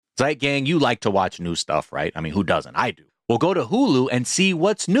Zeit Gang, you like to watch new stuff, right? I mean, who doesn't? I do. Well, go to Hulu and see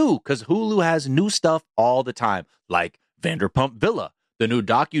what's new, because Hulu has new stuff all the time, like Vanderpump Villa, the new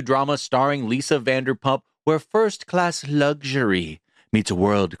docudrama starring Lisa Vanderpump, where first-class luxury meets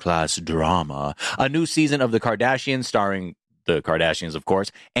world-class drama. A new season of The Kardashians starring the Kardashians, of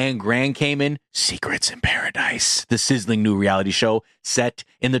course, and Grand Cayman, Secrets in Paradise, the sizzling new reality show set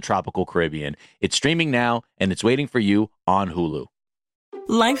in the tropical Caribbean. It's streaming now, and it's waiting for you on Hulu.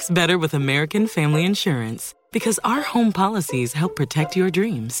 Life's better with American Family Insurance because our home policies help protect your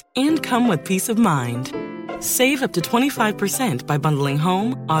dreams and come with peace of mind. Save up to 25% by bundling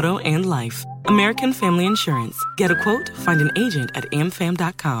home, auto, and life. American Family Insurance. Get a quote, find an agent at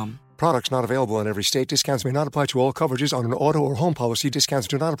amfam.com. Products not available in every state. Discounts may not apply to all coverages on an auto or home policy. Discounts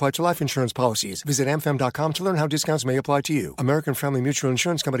do not apply to life insurance policies. Visit amfam.com to learn how discounts may apply to you. American Family Mutual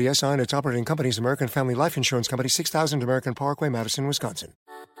Insurance Company, SI, and its operating companies, American Family Life Insurance Company, 6000 American Parkway, Madison, Wisconsin.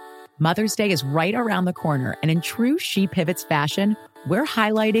 Mother's Day is right around the corner, and in true She Pivots fashion, we're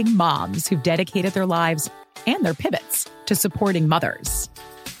highlighting moms who've dedicated their lives and their pivots to supporting mothers.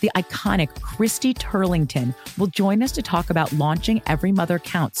 The iconic Christy Turlington will join us to talk about launching Every Mother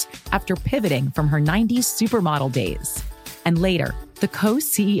Counts after pivoting from her 90s supermodel days. And later, the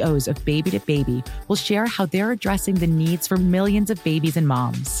co-CEOs of Baby to Baby will share how they're addressing the needs for millions of babies and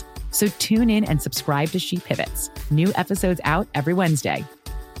moms. So tune in and subscribe to She Pivots. New episodes out every Wednesday.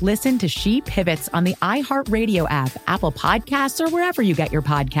 Listen to She Pivots on the iHeartRadio app, Apple Podcasts, or wherever you get your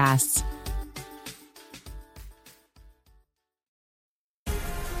podcasts.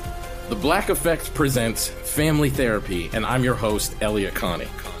 The Black Effect presents Family Therapy, and I'm your host, Elliot Connie.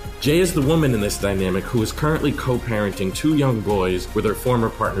 Jay is the woman in this dynamic who is currently co-parenting 2 young boys with her former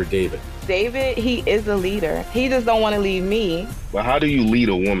partner, David. David, he is a leader. He just don't want to leave me. But how do you lead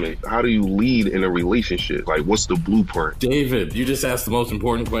a woman? How do you lead in a relationship? Like, what's the blueprint? David, you just asked the most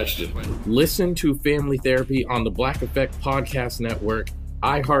important question. Listen to Family Therapy on the Black Effect Podcast Network,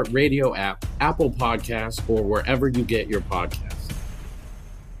 iHeartRadio app, Apple Podcasts, or wherever you get your podcasts.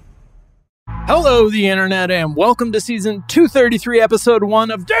 Hello, the internet, and welcome to season 233, episode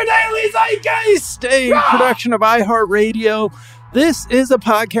 1 of Der Daily Zeitgeist, a production of iHeartRadio. This is a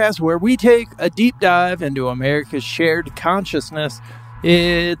podcast where we take a deep dive into America's shared consciousness.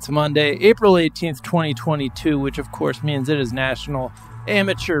 It's Monday, April 18th, 2022, which of course means it is National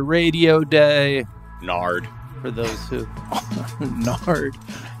Amateur Radio Day. Nard. For those who... Nard.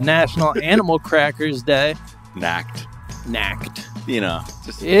 National Animal Crackers Day. Knacked. You know,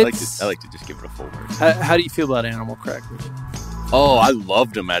 just I like to just give it a full word. How do you feel about animal crackers? Oh, I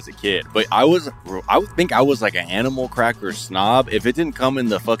loved them as a kid, but I would think I was like an animal cracker snob if it didn't come in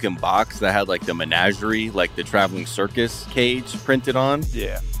the fucking box that had like the menagerie, like the traveling circus cage printed on.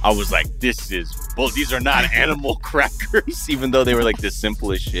 Yeah, I was like, these are not animal crackers, even though they were like the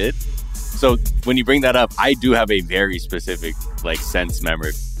simplest shit. So when you bring that up, I do have a very specific like sense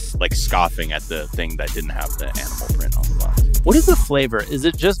memory, like scoffing at the thing that didn't have the animal print on the box. What is the flavor? Is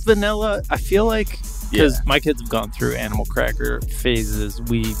it just vanilla? I feel like, because my kids have gone through animal cracker phases,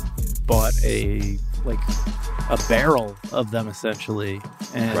 we bought a barrel of them essentially,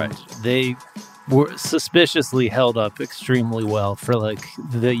 and they were suspiciously held up extremely well for like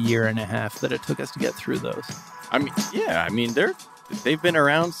the year and a half that it took us to get through those. I mean they've been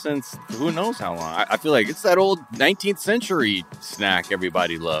around since who knows how long. I feel like it's that old 19th century snack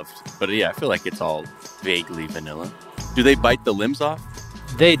everybody loved. But yeah, I feel like it's all vaguely vanilla. Do they bite the limbs off?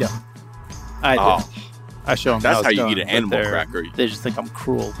 They don't. I do. I show them. That's how you eat an animal cracker. They just think I'm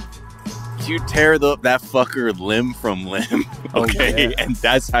cruel. You tear that fucker limb from limb, okay? Yeah. And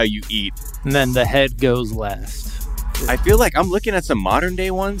that's how you eat. And then the head goes last. I feel like I'm looking at some modern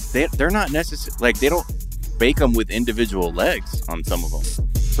day ones. They're not necessarily, like, they don't bake them with individual legs on some of them.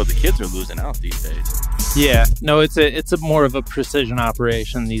 So the kids are losing out these days. Yeah, no, it's a more of a precision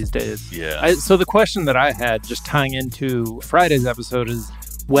operation these days. Yeah. So the question that I had, just tying into Friday's episode, is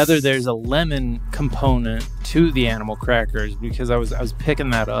whether there's a lemon component to the animal crackers, because I was picking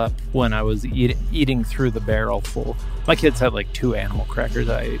that up when I was eating through the barrel full. My kids had like 2 animal crackers.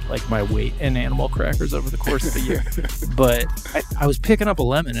 I ate like my weight in animal crackers over the course of the year. But I was picking up a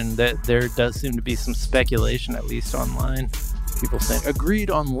lemon, and that there does seem to be some speculation, at least online. People saying agreed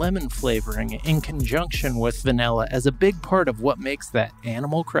on lemon flavoring in conjunction with vanilla as a big part of what makes that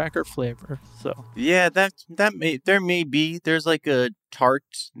animal cracker flavor. So yeah, there's like a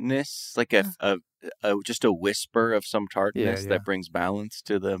tartness, like a just a whisper of some tartness that brings balance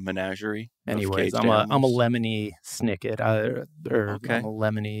to the menagerie. Anyways, I'm a lemony snicket. I'm a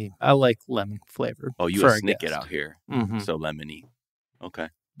lemony. I like lemon flavor. Oh, you a snicket out here? Mm-hmm. So lemony. Okay.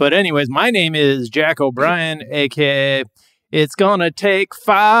 But anyways, my name is Jack O'Brien, aka It's gonna take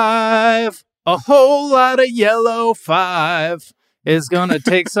 5, a whole lot of yellow 5. It's gonna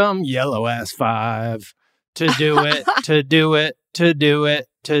take some yellow ass 5 to do it, to do it, to do it,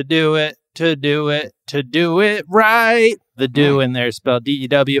 to do it, to do it, to do it right. The do in there spelled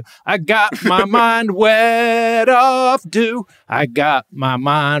D-E-W. I got my mind wet off do. I got my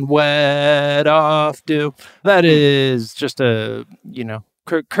mind wet off do. That is just a,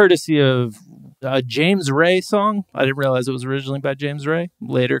 courtesy of a James Ray song. I didn't realize it was originally by James Ray.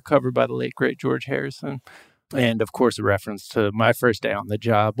 Later covered by the late, great George Harrison. And, of course, a reference to my first day on the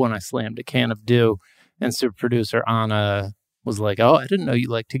job when I slammed a can of dew. And super producer Anna was like, oh, I didn't know you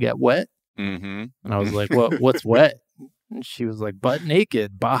like to get wet. Mm-hmm. And I was like, what's wet? And she was like, butt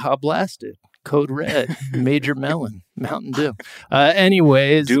naked, Baja Blasted, Code Red, Major Melon, Mountain Dew.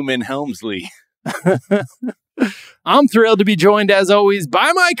 Anyways. Dooman Helmsley. I'm thrilled to be joined, as always,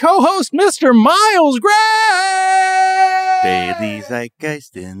 by my co-host, Mr. Miles Gray! Daily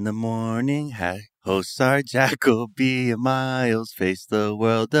Zeitgeist in the morning. Hosts are Jacoby and Miles. Face the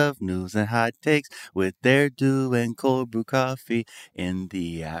world of news and hot takes with their dew and cold brew coffee. In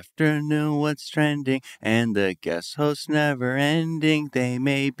the afternoon, what's trending? And the guest hosts never ending. They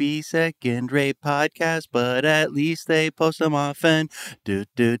may be second-rate podcasts, but at least they post them often.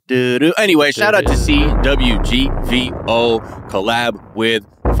 Anyway, shout out to CWGVO collab with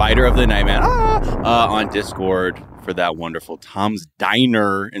Fighter of the Nightman on Discord for that wonderful Tom's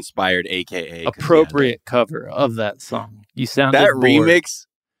Diner inspired AKA. Appropriate cover of that song. You sound that bored. remix.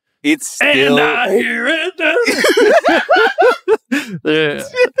 It's still. And I hear it.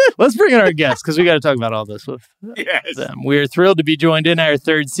 Let's bring in our guests because we got to talk about all this with them. We're thrilled to be joined in our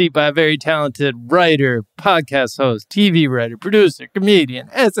third seat by a very talented writer, podcast host, TV writer, producer, comedian,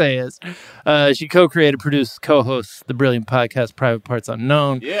 essayist. She co-created, produced, co-hosts the brilliant podcast Private Parts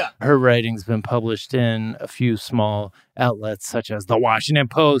Unknown. Yeah. Her writing's been published in a few small outlets such as The Washington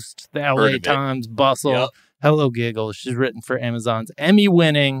Post, The LA Times, Bustle. Yep. Hello Giggle. She's written for Amazon's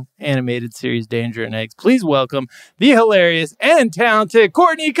Emmy-winning animated series Danger and Eggs. Please welcome the hilarious and talented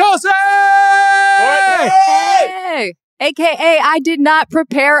Courtney Kose! Hey! AKA, I did not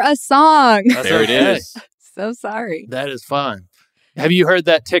prepare a song. There it is. So sorry. That is fine. Have you heard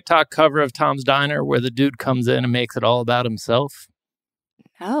that TikTok cover of Tom's Diner where the dude comes in and makes it all about himself?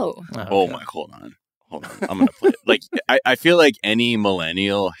 No. Oh my, hold on. I'm going to play it. Like, I feel like any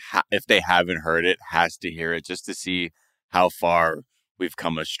millennial, if they haven't heard it, has to hear it just to see how far we've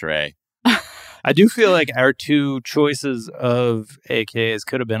come astray. I do feel like our two choices of AKAs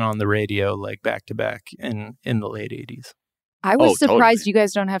could have been on the radio, like back to back in the late 80s. I was surprised totally. you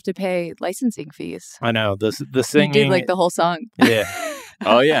guys don't have to pay licensing fees. I know. The singing. You did like the whole song. Yeah.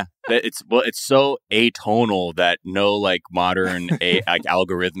 Oh yeah, it's so atonal that no like modern like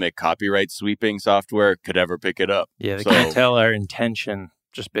algorithmic copyright sweeping software could ever pick it up. Yeah, they can't tell our intention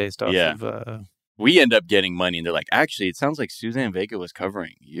just based off of. We end up getting money, and they're like, actually, it sounds like Suzanne Vega was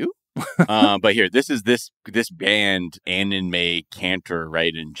covering you. But here, this is this band Anime Cantor,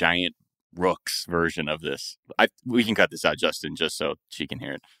 right, in Giant Rooks version of this. We can cut this out, Justin, just so she can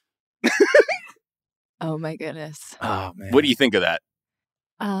hear it. Oh my goodness. Oh man, what do you think of that?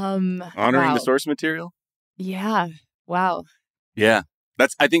 Honoring the source material? Yeah. Wow. Yeah.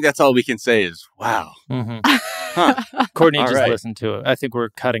 I think that's all we can say is wow. Mm-hmm. Huh. Courtney All just right. listened to it. I think we're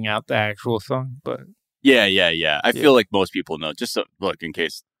cutting out the actual song, but Yeah. I feel like most people know. Just so, look, in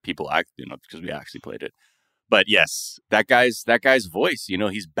case people because we actually played it. But yes, that guy's voice,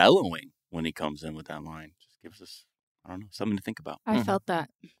 he's bellowing when he comes in with that line. Just gives us, I don't know, something to think about. I felt that.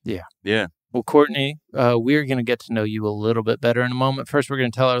 Yeah. Yeah. Well, Courtney, we're going to get to know you a little bit better in a moment. First, we're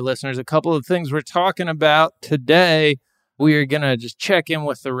going to tell our listeners a couple of things we're talking about today. We are going to just check in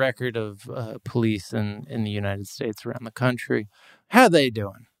with the record of police in the United States, around the country. How are they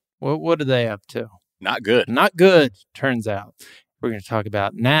doing? What are they up to? Not good. Not good, turns out. We're going to talk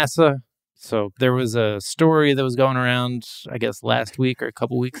about NASA. So there was a story that was going around, I guess, last week or a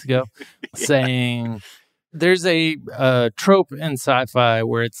couple weeks ago, saying there's a trope in sci-fi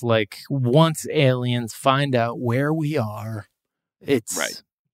where it's like once aliens find out where we are, it's right.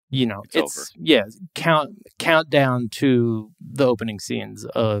 It's over. Yeah, countdown to the opening scenes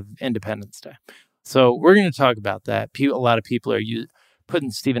of Independence Day. So we're going to talk about that. A lot of people are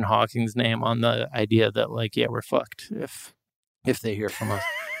putting Stephen Hawking's name on the idea that like, yeah, we're fucked if they hear from us.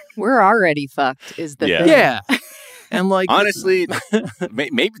 We're already fucked is the thing. Yeah. And like honestly,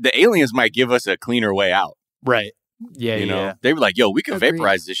 maybe the aliens might give us a cleaner way out. Right. Yeah, You know, yeah. they were like, yo, we could Agreed.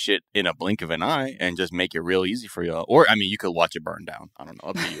 vaporize this shit in a blink of an eye and just make it real easy for you. Or, I mean, you could watch it burn down. I don't know.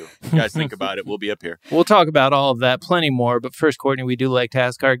 Up to you. You guys think about it. We'll be up here. We'll talk about all of that, plenty more. But first, Courtney, we do like to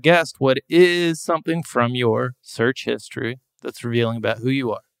ask our guest, what is something from your search history that's revealing about who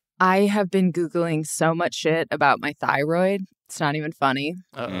you are? I have been Googling so much shit about my thyroid. It's not even funny.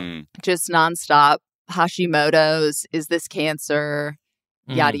 Just nonstop. Hashimoto's, is this cancer?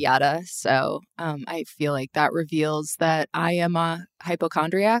 Yada, yada. So I feel like that reveals that I am a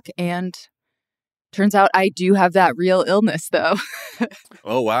hypochondriac. And turns out I do have that real illness, though.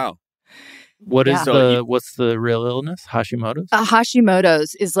 Oh, wow. What is Yeah. what's the real illness? Hashimoto's?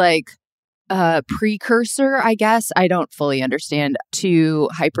 Hashimoto's is like a precursor, I guess. I don't fully understand, to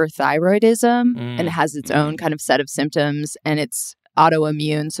hyperthyroidism. And it has its own kind of set of symptoms. And it's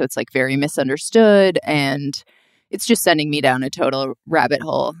autoimmune. So it's like very misunderstood. And it's just sending me down a total rabbit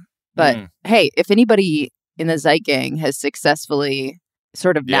hole. But hey, if anybody in the Zeit Gang has successfully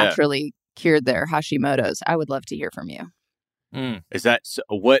sort of naturally cured their Hashimoto's, I would love to hear from you. Is that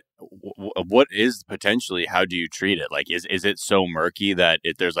what is potentially, how do you treat it? Like, is it so murky that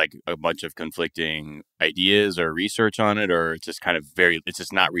there's like a bunch of conflicting ideas or research on it, or it's just kind of it's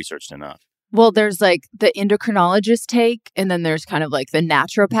just not researched enough? Well, there's like the endocrinologist take, and then there's kind of like the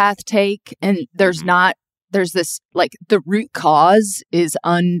naturopath take, and there's there's this, like, the root cause is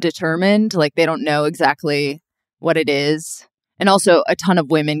undetermined. Like, they don't know exactly what it is. And also a ton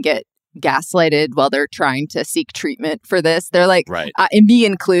of women get gaslighted while they're trying to seek treatment for this. They're like, and me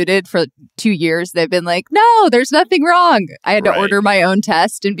included, for 2 years, they've been like, no, there's nothing wrong. I had to order my own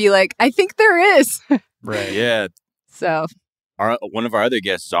test and be like, I think there is. Right. Yeah. So one of our other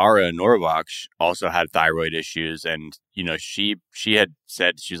guests, Zara Norbach, also had thyroid issues, and you know, she had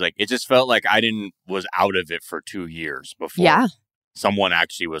said, she was like, it just felt like I was out of it for 2 years before someone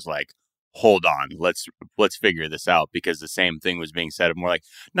actually was like, hold on, let's figure this out, because the same thing was being said. More like,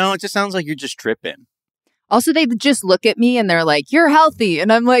 no, it just sounds like you're just tripping. Also, they just look at me and they're like, you're healthy.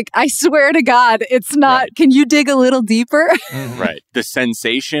 And I'm like, I swear to God, it's not. Can you dig a little deeper? Right. The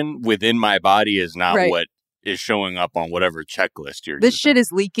sensation within my body is not what is showing up on whatever checklist you're This shit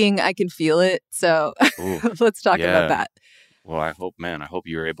is leaking. I can feel it. So let's talk about that. Well, I hope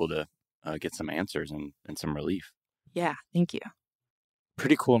you're able to get some answers and some relief. Yeah. Thank you.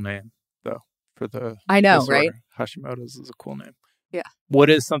 Pretty cool name, though, for the I know, disorder. right? Hashimoto's is a cool name. Yeah.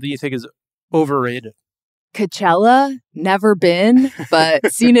 What is something you think is overrated? Coachella, never been,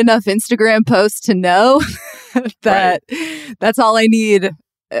 but seen enough Instagram posts to know that that's all I need.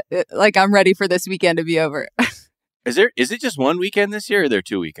 Like, I'm ready for this weekend to be over. Is it just one weekend this year, or are there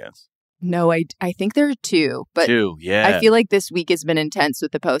 2 weekends? No, I think there are 2, but 2, yeah. I feel like this week has been intense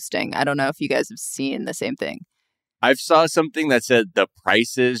with the posting. I don't know if you guys have seen the same thing. I saw something that said the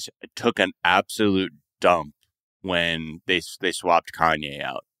prices took an absolute dump when they swapped Kanye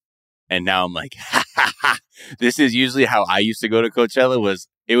out. And now I'm like, this is usually how I used to go to Coachella.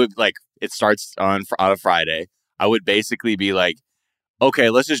 It starts on a Friday. I would basically be like, okay,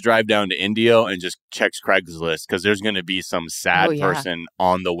 let's just drive down to Indio and just check Craigslist, because there's going to be some sad person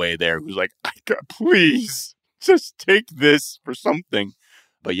on the way there who's like, please just take this for something.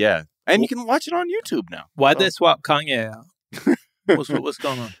 But yeah, and you can watch it on YouTube now. Why'd they swap Kanye out? What's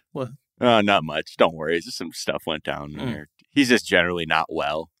going on? What? Not much. Don't worry. It's just some stuff went down there. He's just generally not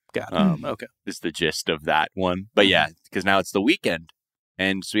well. Got it. Okay. Is the gist of that one. But yeah, because now it's The Weeknd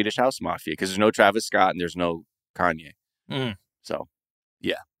and Swedish House Mafia, because there's no Travis Scott and there's no Kanye. So,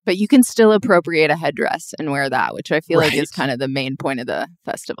 yeah. But you can still appropriate a headdress and wear that, which I feel like is kind of the main point of the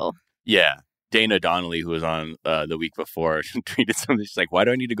festival. Yeah. Dana Donnelly, who was on the week before, tweeted something. She's like, why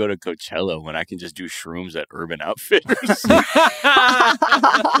do I need to go to Coachella when I can just do shrooms at Urban Outfitters?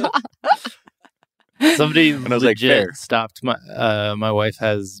 Somebody and I was legit like, stopped. My wife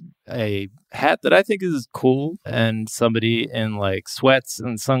has a hat that I think is cool, and somebody in like sweats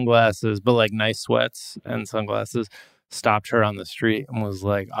and sunglasses, but like nice sweats and sunglasses, stopped her on the street and was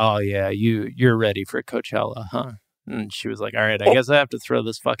like, oh yeah, you're ready for Coachella, huh? And she was like, all right, I guess I have to throw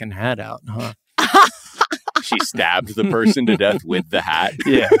this fucking hat out, huh? She stabbed the person to death with the hat.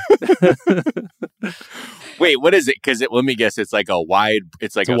 Yeah. Wait, what is it? Because let me guess, it's like a wide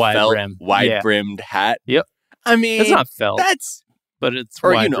wide felt, brim. brimmed hat. Yep. I mean, it's not felt. But it's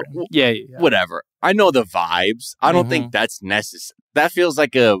or, wide you know, brim. Yeah. Whatever. I know the vibes. I don't think that's necessary. That feels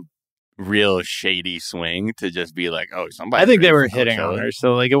like a real shady swing to just be like, oh, somebody. I think they were hitting on her,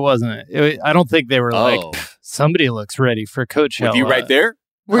 so like it wasn't. I don't think they were like, somebody looks ready for Coachella. Were you right there?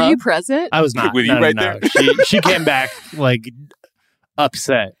 Were you present? I was not. Were you right there? She came back like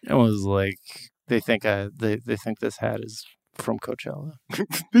upset and was like, they think this hat is from Coachella.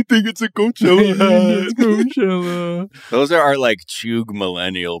 They think it's a Coachella. It's Coachella. Those are our like chug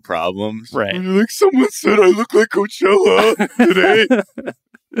millennial problems. Right. Like someone said I look like Coachella today.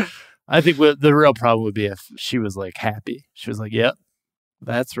 I think the real problem would be if she was like happy. She was like, yep,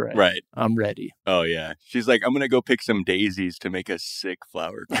 that's right. Right. I'm ready. Oh, yeah. She's like, I'm going to go pick some daisies to make a sick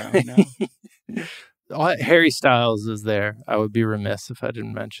flower crown now. Harry Styles is there. I would be remiss if I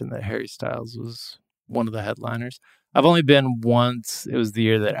didn't mention that Harry Styles was one of the headliners. I've only been once. It was the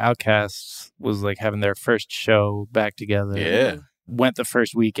year that Outkast was like having their first show back together. Yeah. Went the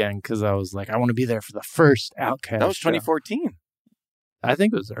first weekend because I was like, I want to be there for the first Outkast. That was 2014. I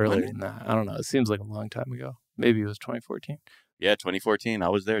think it was earlier than that. I don't know. It seems like a long time ago. Maybe it was 2014. Yeah, 2014. I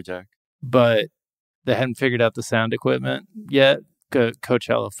was there, Jack. But they hadn't figured out the sound equipment yet.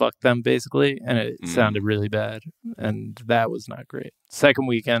 Coachella fucked them, basically, and it sounded really bad. And that was not great. Second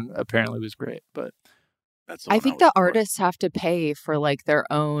weekend apparently was great, but... I think the artists have to pay for like their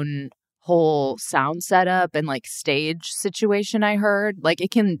own whole sound setup and like stage situation. I heard like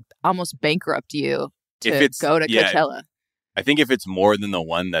it can almost bankrupt you to go to Coachella. I think if it's more than the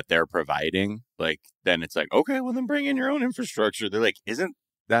one that they're providing, like then it's like, okay, well then bring in your own infrastructure. They're like, isn't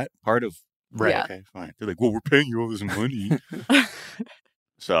that part of right? Yeah. Okay, fine. They're like, well, we're paying you all this money.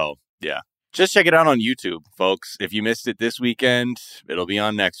 So yeah, just check it out on YouTube, folks. If you missed it this weekend, it'll be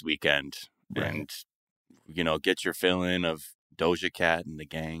on next weekend, and get your fill in of Doja Cat and the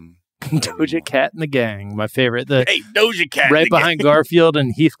gang. Doja Cat and the gang, my favorite. Hey, Doja Cat, right behind Garfield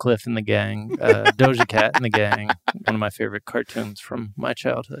and Heathcliff and the gang. Doja Cat and the gang, one of my favorite cartoons from my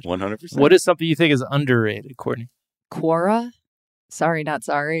childhood. 100%. What is something you think is underrated, Courtney? Quora. Sorry, not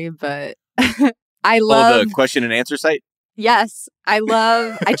sorry, but I love the question and answer site. Yes, I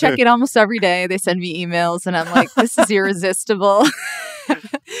check it almost every day. They send me emails and I'm like, this is irresistible.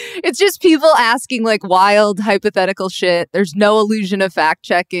 It's just people asking like wild hypothetical shit. There's no illusion of fact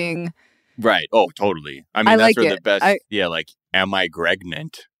checking. Right. Oh, totally. I mean, that's where the best. Like, am I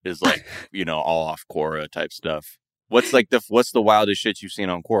pregnant? Is like, all off Quora type stuff. What's the wildest shit you've seen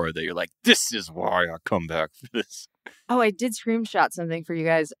on Quora that you're like, this is why I come back for this? Oh, I did screenshot something for you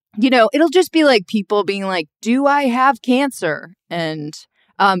guys. It'll just be like people being like, do I have cancer? And,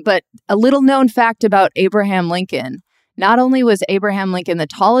 but a little known fact about Abraham Lincoln. Not only was Abraham Lincoln the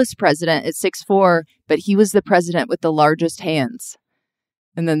tallest president at 6'4", but he was the president with the largest hands.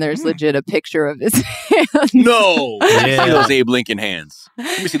 And then there's legit a picture of his hands. No! Let me see those Abe Lincoln hands.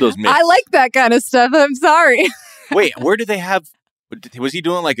 Let me see those mitts. I like that kind of stuff. I'm sorry. Wait, where did they have... Was he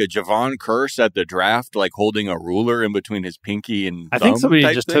doing like a Javon Curse at the draft, like holding a ruler in between his pinky and thumb? I think somebody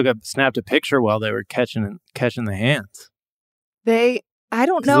just snapped a picture while they were catching the hands. I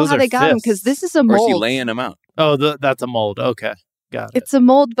don't know how they got him because this is a mold. Or is he laying them out? Oh, that's a mold. Okay, got it. It's a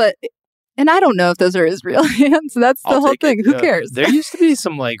mold, and I don't know if those are his real hands. That's the whole thing. Who cares? There used to be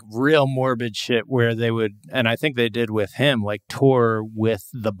some like real morbid shit where they would, and I think they did with him, like tour with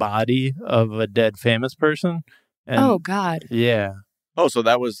the body of a dead famous person. And, oh, God. Yeah. Oh, so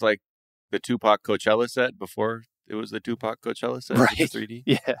that was like the Tupac Coachella set before it was the Tupac Coachella set? Right. 3D?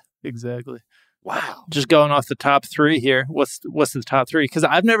 Yeah, exactly. Wow. Just going off the top three here. What's the top three? Because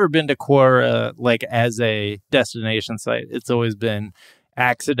I've never been to Quora like as a destination site. It's always been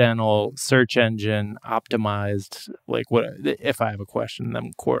accidental, search engine optimized. Like what if I have a question,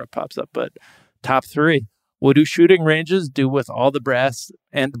 then Quora pops up. But top three. What do shooting ranges do with all the brass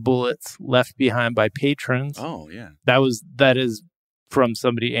and bullets left behind by patrons? Oh, yeah. That is from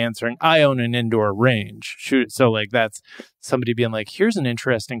somebody answering, I own an indoor range. So like that's somebody being like, here's an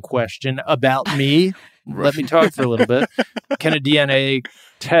interesting question about me. Let me talk for a little bit. Can a DNA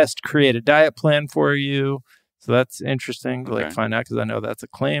test create a diet plan for you? So that's interesting to like find out because I know that's a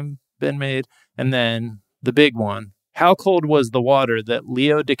claim been made. And then the big one. How cold was the water that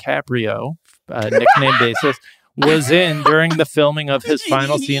Leo DiCaprio, nickname basis, was in during the filming of his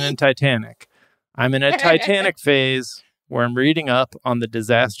final scene in Titanic? I'm in a Titanic phase where I'm reading up on the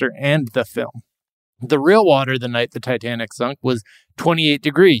disaster and the film. The real water the night the Titanic sunk was 28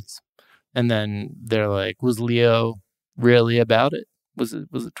 degrees. And then they're like, was Leo really about it? Was it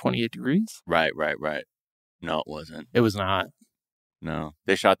 28 degrees? Right. No, it wasn't. It was not. No.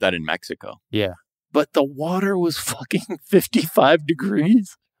 They shot that in Mexico. Yeah. But the water was fucking 55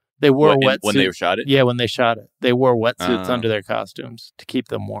 degrees. They wore wetsuits. When they shot it? Yeah, when they shot it. They wore wetsuits under their costumes to keep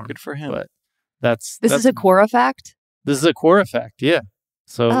them warm. Good for him. But this is a Quora fact? This is a Quora fact, yeah.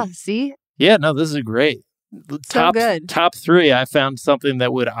 So, see? Yeah, no, this is great. So good. Top three, I found something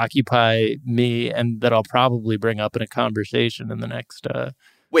that would occupy me and that I'll probably bring up in a conversation in the next...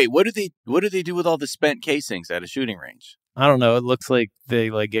 Wait, what do they do with all the spent casings at a shooting range? I don't know. It looks like they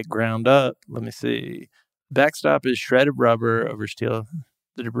like get ground up. Let me see. Backstop is shredded rubber over steel.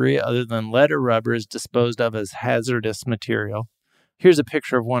 The debris other than lead or rubber is disposed of as hazardous material. Here's a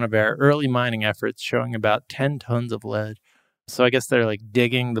picture of one of our early mining efforts showing about 10 tons of lead. So I guess they're like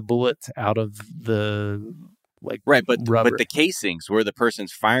digging the bullets out of the rubber. But the casings where the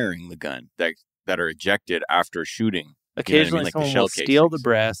person's firing the gun that are ejected after shooting. Occasionally, you know what I mean? someone will steal the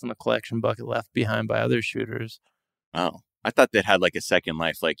brass in the collection bucket left behind by other shooters. Oh, I thought that had like a second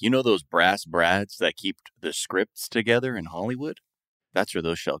life. Like, you know those brass brads that keep the scripts together in Hollywood? That's where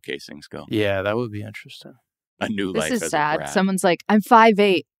those shell casings go. Yeah, that would be interesting. A new life. This is as sad. A brad. Someone's like, I'm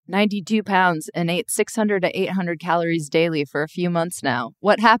 5'8", 92 pounds, and ate 600 to 800 calories daily for a few months now.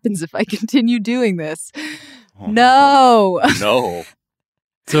 What happens if I continue doing this? Oh, No. No.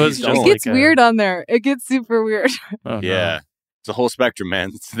 So it's just It gets weird on there. It gets super weird. Oh, yeah. no. It's a whole spectrum, man.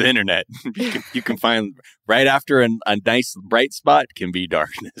 It's the internet. You can find right after a nice bright spot can be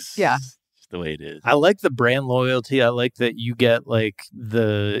darkness. Yeah. It's the way it is. I like the brand loyalty. I like that you get like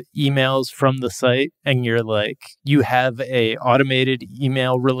the emails from the site and you're like, you have a automated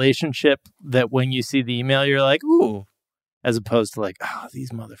email relationship that when you see the email, you're like, ooh, as opposed to like, oh, these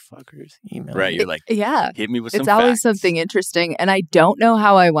motherfuckers email. Right. You're like, yeah. hit me with some It's always facts. something interesting. And I don't know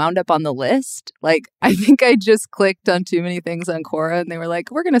how I wound up on the list. Like, I think I just clicked on too many things on Quora and they were like,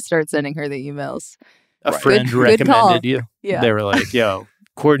 we're going to start sending her the emails. A Right. friend Good call. recommended you. Yeah. They were like, yo,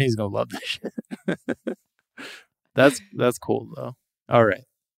 Courtney's going to love this shit. That's cool, though. All right.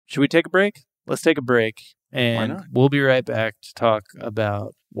 Should we take a break? Let's take a break. Why And not? we'll be right back to talk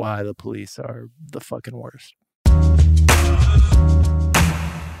about why the police are the fucking worst.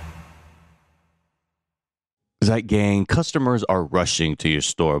 Zeit Gang, customers are rushing to your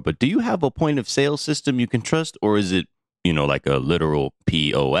store, but do you have a point of sale system you can trust, or is it, like a literal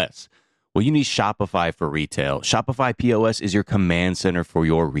POS? Well, you need Shopify for retail. Shopify POS is your command center for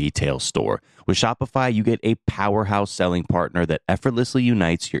your retail store. With Shopify, you get a powerhouse selling partner that effortlessly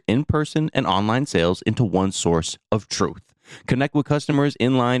unites your in-person and online sales into one source of truth. Connect with customers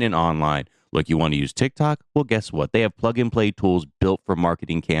in-line and online. Look, you want to use TikTok? Well, guess what? They have plug-and-play tools built for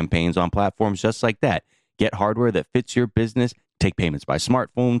marketing campaigns on platforms just like that. Get hardware that fits your business, take payments by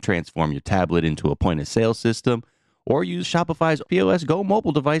smartphone, transform your tablet into a point-of-sale system, or use Shopify's POS Go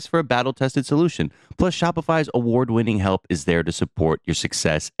mobile device for a battle-tested solution. Plus, Shopify's award-winning help is there to support your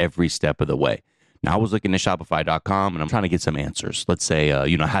success every step of the way. Now, I was looking at Shopify.com, and I'm trying to get some answers. Let's say, I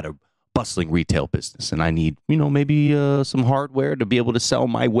had a bustling retail business, and I need, maybe some hardware to be able to sell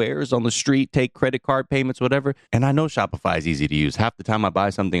my wares on the street, take credit card payments, whatever. And I know Shopify is easy to use. Half the time I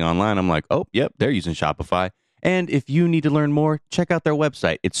buy something online, I'm like, oh, yep, they're using Shopify. And if you need to learn more, check out their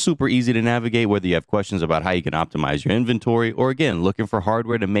website. It's super easy to navigate, whether you have questions about how you can optimize your inventory or, again, looking for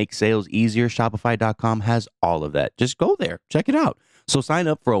hardware to make sales easier. Shopify.com has all of that. Just go there. Check it out. So sign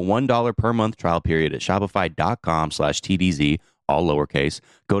up for a $1 per month trial period at shopify.com/TDZ, all lowercase.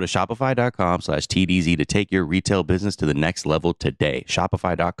 Go to shopify.com/TDZ to take your retail business to the next level today.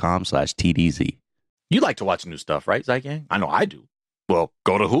 Shopify.com/TDZ. You like to watch new stuff, right, Zeit Gang? I know I do. Well,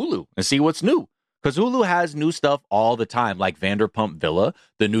 go to Hulu and see what's new. Because Hulu has new stuff all the time, like Vanderpump Villa,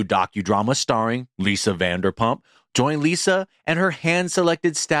 the new docudrama starring Lisa Vanderpump. Join Lisa and her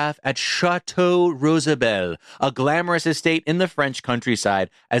hand-selected staff at Chateau Rosabelle, a glamorous estate in the French countryside,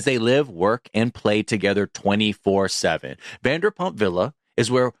 as they live, work, and play together 24/7. Vanderpump Villa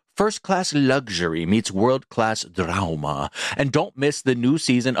is where first-class luxury meets world-class drama. And don't miss the new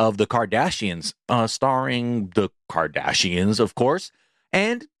season of The Kardashians, starring the Kardashians, of course.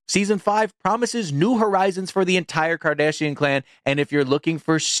 And Season 5 promises new horizons for the entire Kardashian clan. And if you're looking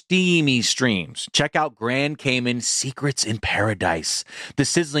for steamy streams, check out Grand Cayman Secrets in Paradise, the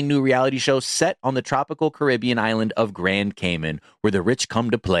sizzling new reality show set on the tropical Caribbean island of Grand Cayman, where the rich come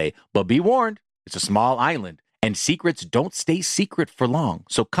to play. But be warned, it's a small island, and secrets don't stay secret for long.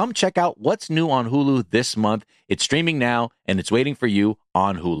 So come check out what's new on Hulu this month. It's streaming now, and it's waiting for you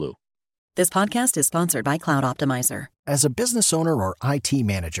on Hulu. This podcast is sponsored by Cloud Optimizer. As a business owner or IT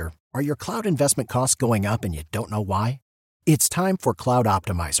manager, are your cloud investment costs going up and you don't know why? It's time for Cloud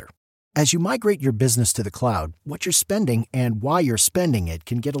Optimizer. As you migrate your business to the cloud, what you're spending and why you're spending it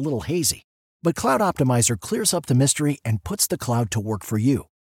can get a little hazy. But Cloud Optimizer clears up the mystery and puts the cloud to work for you.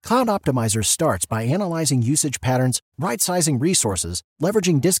 Cloud Optimizer starts by analyzing usage patterns, right-sizing resources,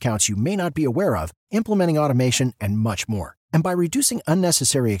 leveraging discounts you may not be aware of, implementing automation, and much more. And by reducing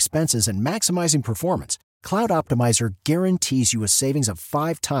unnecessary expenses and maximizing performance, Cloud Optimizer guarantees you a savings of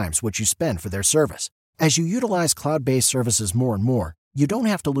 5 times what you spend for their service. As you utilize cloud-based services more and more, you don't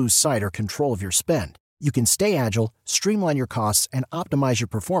have to lose sight or control of your spend. You can stay agile, streamline your costs, and optimize your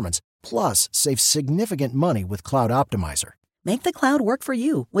performance, plus save significant money with Cloud Optimizer. Make the cloud work for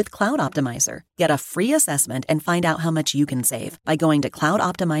you with Cloud Optimizer. Get a free assessment and find out how much you can save by going to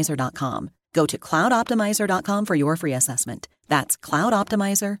cloudoptimizer.com. Go to cloudoptimizer.com for your free assessment. That's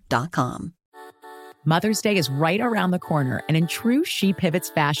cloudoptimizer.com. Mother's Day is right around the corner, and in true She Pivots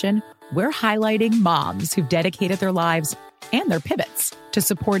fashion, we're highlighting moms who've dedicated their lives and their pivots to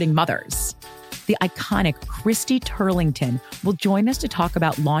supporting mothers. The iconic Christy Turlington will join us to talk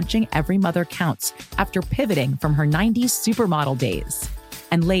about launching Every Mother Counts after pivoting from her 90s supermodel days.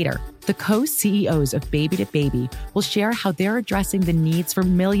 And later, the co-CEOs of Baby to Baby will share how they're addressing the needs for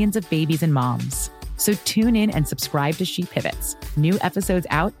millions of babies and moms. So tune in and subscribe to She Pivots. New episodes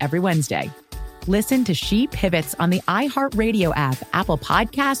out every Wednesday. Listen to She Pivots on the iHeartRadio app, Apple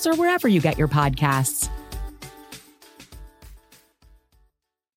Podcasts, or wherever you get your podcasts.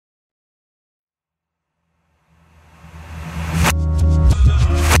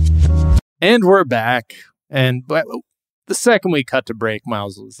 And we're back. And the second we cut to break,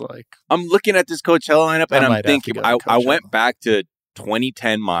 Miles was like, I'm looking at this Coachella lineup and I'm thinking, I went back to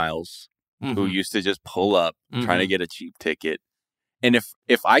 2010 Miles, who used to just pull up trying to get a cheap ticket. And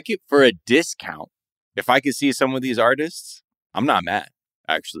if I could, for a discount, if I could see some of these artists, I'm not mad,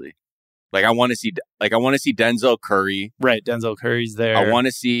 actually. Like, I want to see Denzel Curry. Right, Denzel Curry's there. I want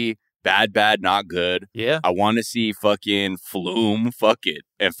to see Bad Bad Not Good. Yeah. I want to see fucking Flume. Fuck it.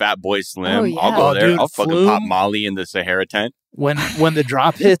 And Fatboy Slim. Oh, yeah. I'll go there. Dude, I'll fucking Flume. pop Molly in the Sahara tent. When the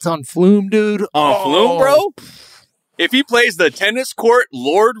drop hits on Flume, dude. Flume, bro? If he plays the Tennis Court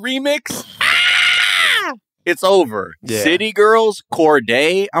Lord remix, it's over. Yeah. City Girls,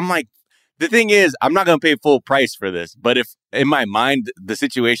 Corday. I'm like, the thing is, I'm not going to pay full price for this. But if in my mind, the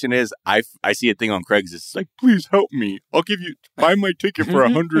situation is, I see a thing on Craigslist. It's like, please help me. I'll buy my ticket for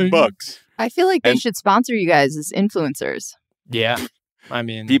 $100. I feel like they should sponsor you guys as influencers. Yeah. I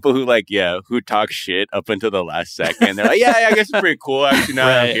mean, people who talk shit up until the last second. They're like, yeah, I guess it's pretty cool. Actually, now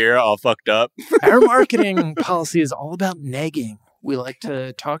I'm here, all fucked up. Our marketing policy is all about negging. We like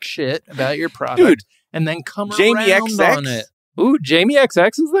to talk shit about your product, dude, and then come Jamie around XX? on it. Ooh, Jamie XX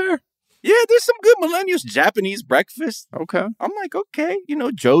is there? Yeah, there's some good millennials Japanese breakfast. Okay. I'm like, okay,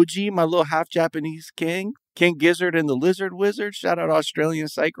 Joji, my little half Japanese king, King Gizzard and the Lizard Wizard. Shout out Australian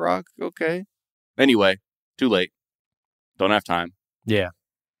psych rock. Okay. Anyway, too late. Don't have time. Yeah.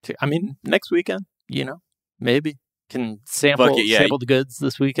 I mean, next weekend, maybe can sample the goods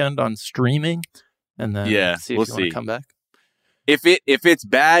this weekend on streaming, and then see if you want to come back. If it's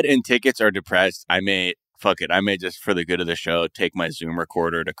bad and tickets are depressed, I may just, for the good of the show, take my Zoom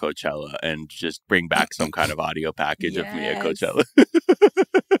recorder to Coachella and just bring back some kind of audio package of me at Coachella.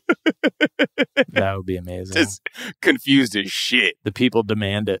 That would be amazing. Just confused as shit. The people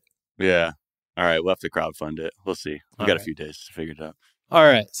demand it. Yeah. All right, we'll have to crowdfund it. We'll see. We got a few days to figure it out. All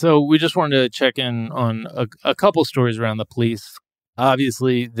right. So we just wanted to check in on a couple stories around the police.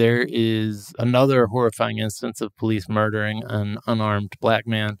 Obviously, there is another horrifying instance of police murdering an unarmed black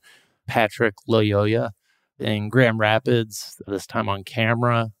man, Patrick Loyoya, in Grand Rapids, this time on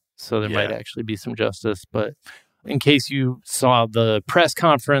camera. So there might actually be some justice. But in case you saw the press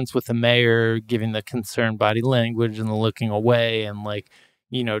conference with the mayor giving the concerned body language and the looking away and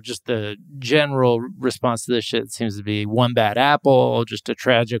just the general response to this shit seems to be one bad apple, just a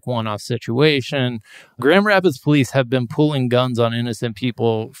tragic one-off situation. Grand Rapids police have been pulling guns on innocent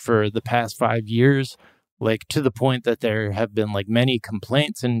people for the past 5 years, to the point that there have been many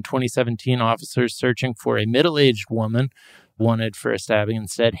complaints. In 2017, officers searching for a middle-aged woman wanted for a stabbing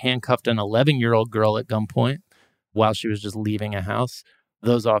instead handcuffed an 11-year-old girl at gunpoint while she was just leaving a house.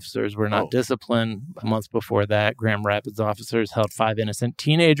 Those officers were not disciplined. A month before that, Grand Rapids officers held 5 innocent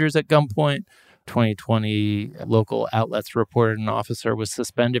teenagers at gunpoint. 2020, local outlets reported an officer was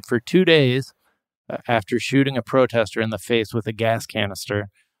suspended for 2 days after shooting a protester in the face with a gas canister.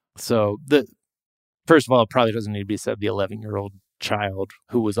 So, first of all, it probably doesn't need to be said the 11-year-old child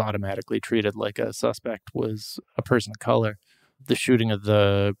who was automatically treated like a suspect was a person of color. The shooting of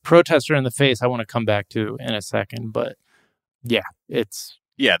the protester in the face, I want to come back to in a second, but that's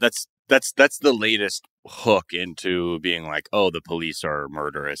the latest hook into being like, oh, the police are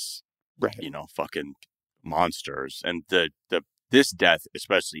murderous, right? Fucking monsters. And this death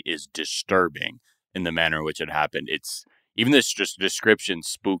especially is disturbing in the manner in which it happened. It's even this just description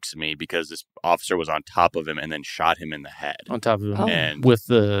spooks me because this officer was on top of him and then shot him in the head. On top of him, and with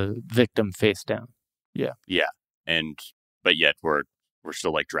the victim face down. Yeah. But yet we're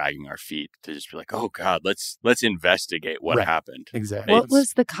still dragging our feet to just be like, oh God, let's investigate what happened. Exactly. What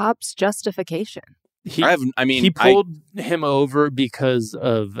was the cop's justification? He pulled him over because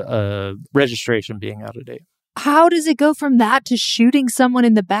of registration being out of date. How does it go from that to shooting someone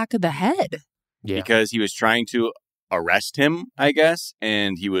in the back of the head? Yeah. Because he was trying to arrest him, I guess,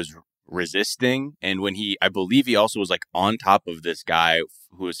 and he was resisting. And when I believe he also was like on top of this guy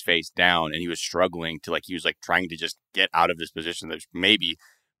who was face down, and he was struggling to he was like trying to just get out of this position. There's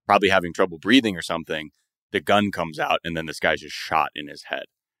probably having trouble breathing or something. The gun comes out, and then this guy's just shot in his head.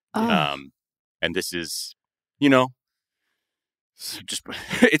 Oh. And this is, just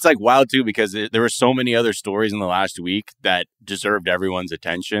it's like wild too, because there were so many other stories in the last week that deserved everyone's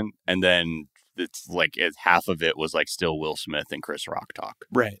attention, and then it's like half of it was like still Will Smith and Chris Rock talk,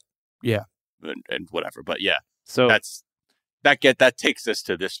 right? Yeah, and whatever. But yeah, so that takes us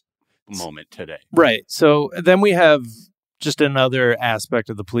to this moment today, right? So then we have just another aspect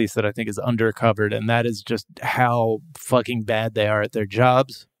of the police that I think is undercovered, and that is just how fucking bad they are at their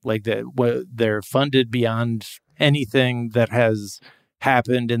jobs. Like they're funded beyond anything that has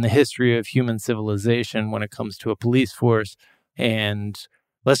happened in the history of human civilization when it comes to a police force. And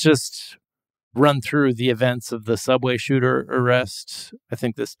let's just run through the events of the subway shooter arrest. I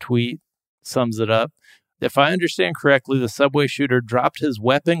think this tweet sums it up. If I understand correctly, the subway shooter dropped his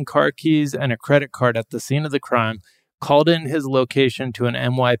weapon, car keys, and a credit card at the scene of the crime, called in his location to an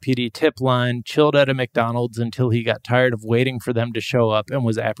NYPD tip line, chilled at a McDonald's until he got tired of waiting for them to show up, and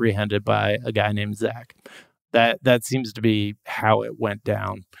was apprehended by a guy named Zach. That seems to be how it went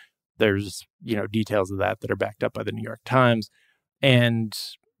down. There's, details of that are backed up by the New York Times. And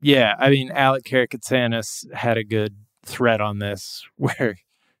yeah, I mean, Alec Karakatsanis had a good thread on this where,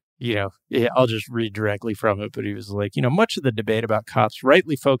 I'll just read directly from it, but he was like, much of the debate about cops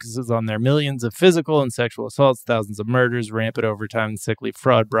rightly focuses on their millions of physical and sexual assaults, thousands of murders, rampant overtime, and sickly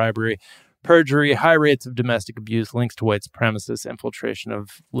fraud, bribery, perjury, high rates of domestic abuse, links to white supremacists, infiltration of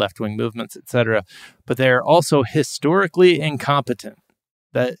left-wing movements, etc. But they are also historically incompetent.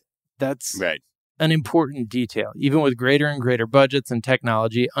 That's right. An important detail. Even with greater and greater budgets and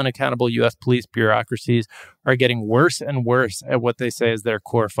technology, unaccountable U.S. police bureaucracies are getting worse and worse at what they say is their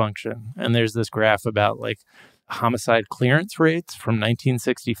core function. And there's this graph about homicide clearance rates from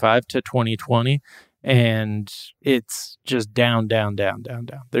 1965 to 2020. And it's just down.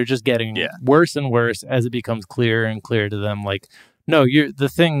 They're just getting worse and worse as it becomes clearer and clearer to them. No, the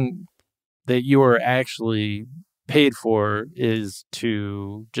thing that you are actually paid for is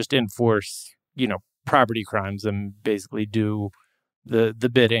to just enforce, property crimes and basically do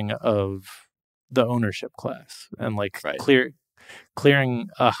the bidding of the ownership class and clearing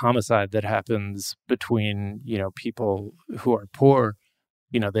a homicide that happens between, people who are poor.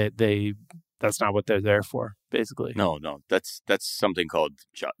 That's not what they're there for, basically. No, that's something called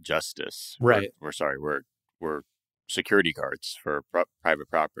justice. Right. We're security guards for private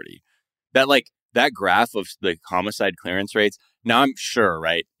property. That graph of the homicide clearance rates. Now, I'm sure,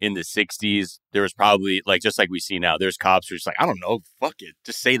 right, in the 60s, there was probably, just like we see now, there's cops who are just I don't know, fuck it.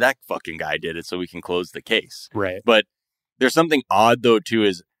 Just say that fucking guy did it so we can close the case. Right. But there's something odd, though, too,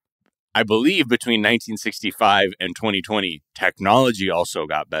 is I believe between 1965 and 2020, technology also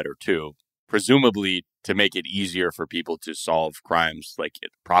got better, too. Presumably to make it easier for people to solve crimes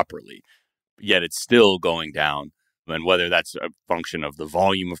properly. Yet it's still going down. And whether that's a function of the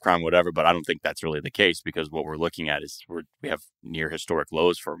volume of crime, whatever, but I don't think that's really the case, because what we're looking at is we have near historic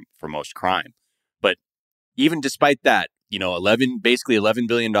lows for most crime. But even despite that, basically $11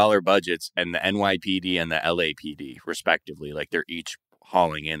 billion budgets, and the NYPD and the LAPD, respectively, they're each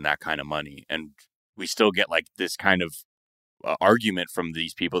hauling in that kind of money. And we still get this kind of argument from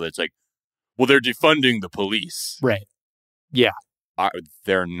these people that's well, they're defunding the police. Right. Yeah.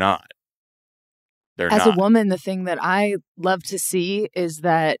 They're not. As a woman, the thing that I love to see is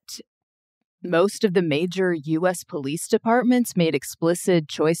that most of the major U.S. police departments made explicit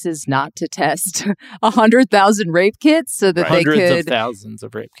choices not to test 100,000 rape kits so that they could... Hundreds of thousands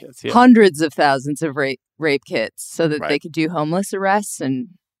of rape kits, yeah. Hundreds of thousands of rape kits so that they could do homeless arrests and...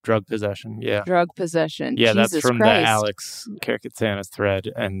 Drug possession, yeah. Drug possession. Yeah, Jesus that's from Christ. The Alex Karakatsanis thread.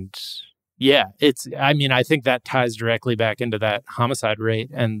 And yeah, I think that ties directly back into that homicide rate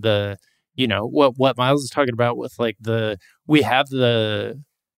and the... what Miles is talking about with we have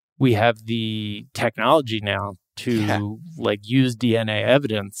the technology now to use DNA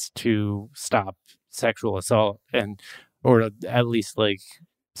evidence to stop sexual assault or at least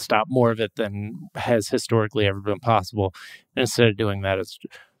stop more of it than has historically ever been possible. And instead of doing that, it's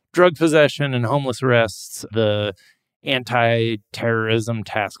drug possession and homeless arrests. The anti-terrorism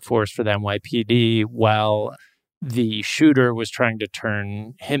task force for the NYPD, while the shooter was trying to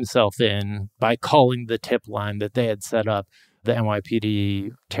turn himself in by calling the tip line that they had set up. The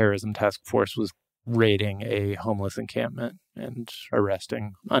NYPD terrorism task force was raiding a homeless encampment and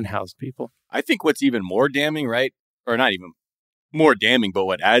arresting unhoused people. I think what's even more damning, right? Or not even, more damning, but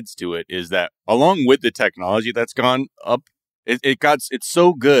what adds to it is that along with the technology that's gone up, it's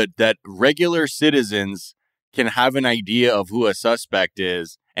so good that regular citizens can have an idea of who a suspect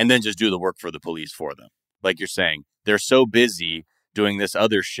is and then just do the work for the police for them. Like you're saying, they're so busy doing this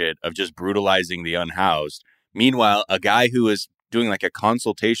other shit of just brutalizing the unhoused. Meanwhile, a guy who is doing like a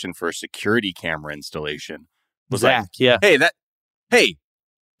consultation for a security camera installation was Zach, like, yeah. Hey,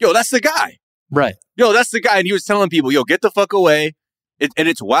 yo, that's the guy. Right. Yo, that's the guy. And he was telling people, yo, get the fuck away. And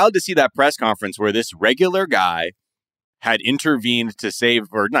it's wild to see that press conference where this regular guy had intervened to save,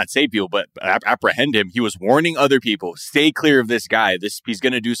 or not save people, but apprehend him. He was warning other people, stay clear of this guy. He's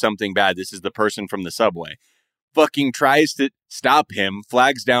going to do something bad. This is the person from the subway. Fucking tries to stop him,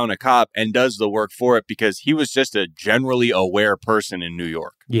 flags down a cop, and does the work for it because he was just a generally aware person in New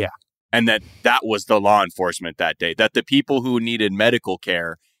York. Yeah. And that was the law enforcement that day. That the people who needed medical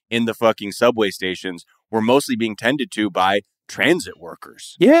care in the fucking subway stations were mostly being tended to by transit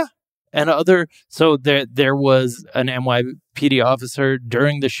workers. Yeah. And so there was an NYPD officer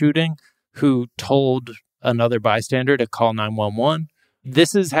during the shooting who told another bystander to call 911.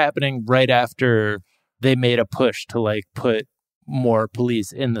 This is happening right after they made a push to like put more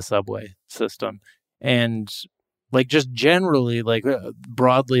police in the subway system. And like just generally, like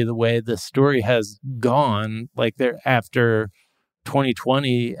broadly, the way the story has gone, like there after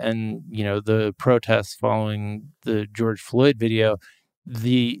 2020 and, you know, the protests following the George Floyd video,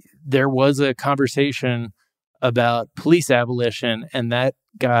 there was a conversation about police abolition, and that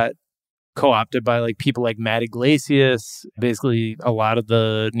got co-opted by like people like Matt Iglesias, basically a lot of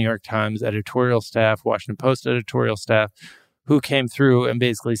the New York Times editorial staff, Washington Post editorial staff, who came through and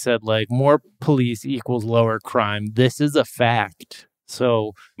basically said like more police equals lower crime. This is a fact.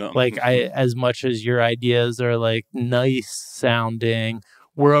 So as much as your ideas are like nice sounding,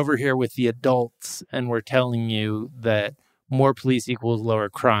 we're over here with the adults and we're telling you that more police equals lower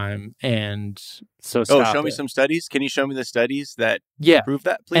crime. And so show me some studies. Can you show me the studies that prove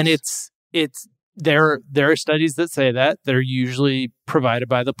that, please? And there are studies that say that. They're usually provided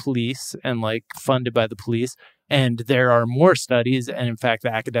by the police and like funded by the police. And there are more studies. And in fact,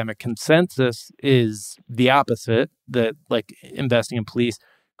 the academic consensus is the opposite, that like investing in police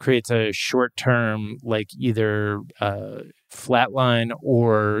creates a short-term, like either flatline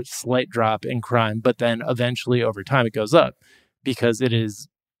or slight drop in crime. But then eventually over time it goes up because it is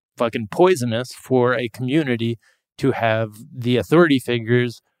fucking poisonous for a community to have the authority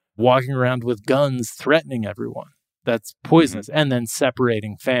figures walking around with guns threatening everyone. That's poisonous. Mm-hmm. And then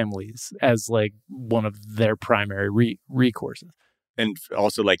separating families as like one of their primary recourses. And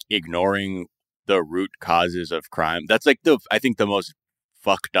also like ignoring the root causes of crime. That's like I think the most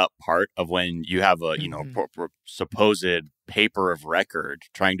fucked up part of when you have a, supposed paper of record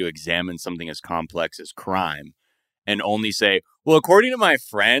trying to examine something as complex as crime and only say, well, according to my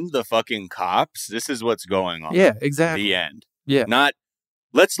friend, the fucking cops, this is what's going on. Yeah, exactly. The end. Yeah. Not,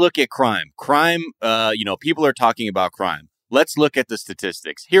 let's look at crime. Crime, people are talking about crime. Let's look at the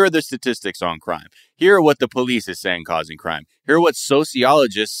statistics. Here are the statistics on crime. Here are what the police is saying causing crime. Here are what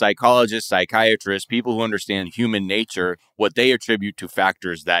sociologists, psychologists, psychiatrists, people who understand human nature, what they attribute to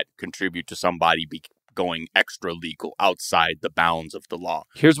factors that contribute to somebody going extra legal outside the bounds of the law.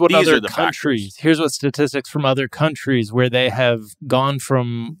 Here's what here's what statistics from other countries where they have gone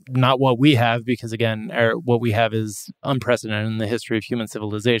from not what we have, because again, what we have is unprecedented in the history of human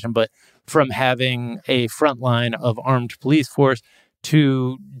civilization, but from having a front line of armed police force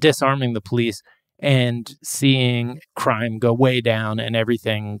to disarming the police and seeing crime go way down and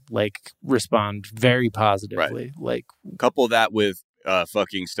everything like respond very positively. Right. Like couple that with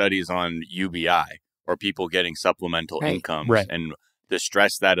fucking studies on UBI. Or people getting supplemental incomes and the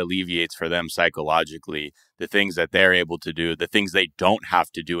stress that alleviates for them psychologically, the things that they're able to do, the things they don't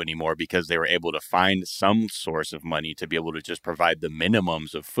have to do anymore because they were able to find some source of money to be able to just provide the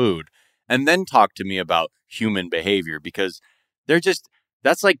minimums of food. And then talk to me about human behavior, because they're just,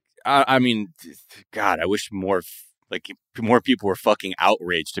 that's like, God, I wish more people were fucking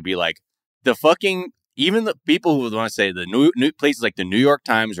outraged to be like, the fucking, even the people who want to say the new places like the New York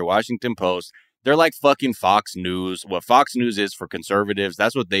Times or Washington Post, they're like fucking Fox News. What Fox News is for conservatives,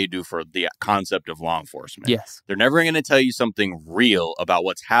 that's what they do for the concept of law enforcement. Yes. They're never going to tell you something real about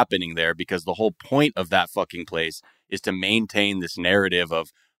what's happening there, because the whole point of that fucking place is to maintain this narrative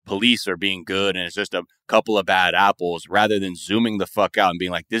of police are being good and it's just a couple of bad apples, rather than zooming the fuck out and being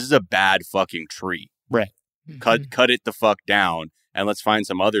like, this is a bad fucking tree. Right. Cut it the fuck down and let's find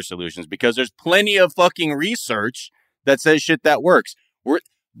some other solutions, because there's plenty of fucking research that says shit that works.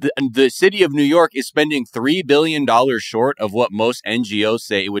 The city of New York is spending $3 billion short of what most NGOs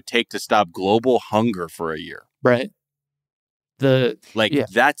say it would take to stop global hunger for a year. Right.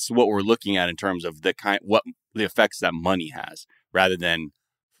 That's what we're looking at in terms of what the effects that money has, rather than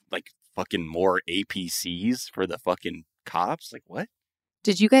like fucking more APCs for the fucking cops. Like, what?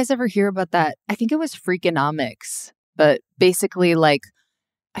 Did you guys ever hear about that? I think it was Freakonomics, but basically, like,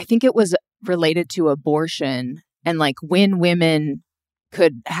 I think it was related to abortion and like when women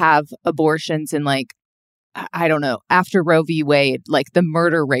could have abortions and like, I don't know, after Roe v. Wade, like the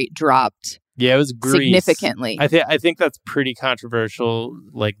murder rate dropped. Yeah, it was Greece. Significantly. I think that's pretty controversial.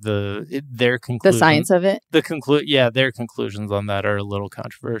 Like their conclusion, the science of it. Their conclusions on that are a little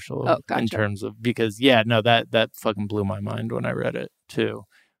controversial. Oh, gotcha. In terms of that fucking blew my mind when I read it too.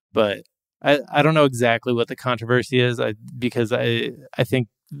 But I don't know exactly what the controversy is. Because I think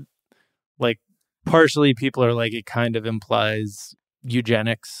like partially people are like it kind of implies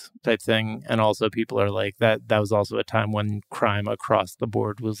eugenics type thing, and also people are like that was also a time when crime across the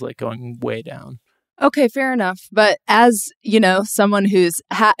board was like going way down. Okay, fair enough. But as, someone who's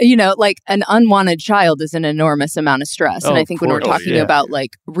like an unwanted child is an enormous amount of stress. And I think when we're talking about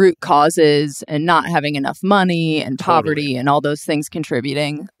like root causes and not having enough money and poverty and all those things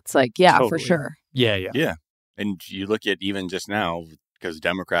contributing, it's like, for sure. Yeah. And you look at even just now, because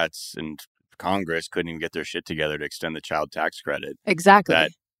Democrats and Congress couldn't even get their shit together to extend the child tax credit. Exactly. That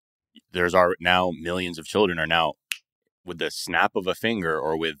there's now millions of children are now, with the snap of a finger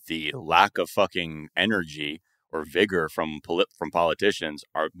or with the lack of fucking energy or vigor from politicians,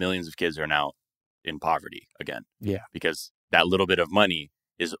 millions of kids are now in poverty again. Yeah. Because that little bit of money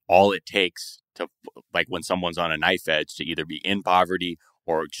is all it takes to, like when someone's on a knife edge, to either be in poverty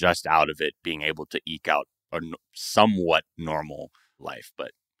or just out of it, being able to eke out a somewhat normal life.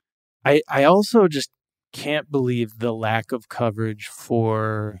 But I also just can't believe the lack of coverage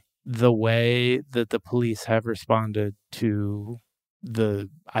for the way that the police have responded to the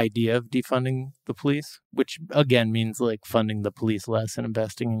idea of defunding the police, which again means like funding the police less and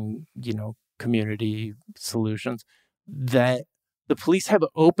investing in, community solutions. That the police have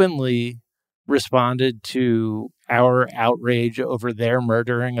openly responded to our outrage over their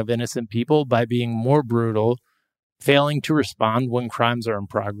murdering of innocent people by being more brutal, failing to respond when crimes are in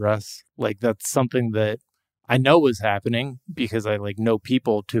progress. Like, that's something that I know was happening because I know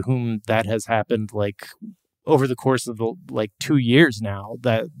people to whom that has happened over the course of 2 years now.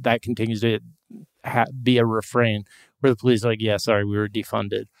 That continues to be a refrain where the police are like, yeah, sorry, we were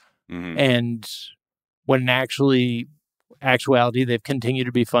defunded. Mm-hmm. And when in actuality, they've continued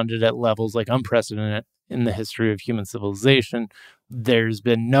to be funded at levels unprecedented in the history of human civilization. There's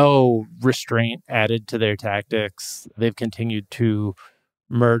been no restraint added to their tactics. They've continued to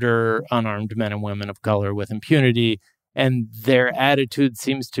murder unarmed men and women of color with impunity. And their attitude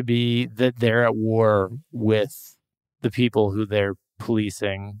seems to be that they're at war with the people who they're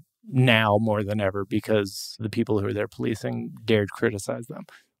policing now more than ever, because the people who they're policing dared criticize them.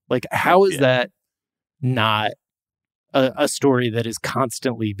 How is that not a story that is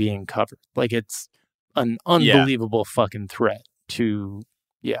constantly being covered? It's an unbelievable fucking threat to,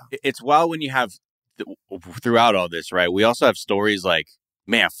 It's wild when you have, throughout all this, right? We also have stories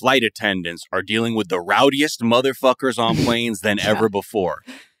man, flight attendants are dealing with the rowdiest motherfuckers on planes than ever before.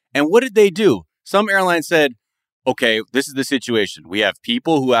 And what did they do? Some airlines said, okay, this is the situation. We have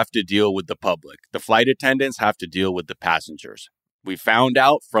people who have to deal with the public. The flight attendants have to deal with the passengers. We found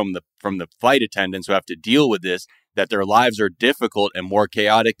out from the flight attendants who have to deal with this that their lives are difficult and more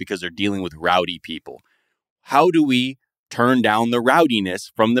chaotic because they're dealing with rowdy people. How do we turn down the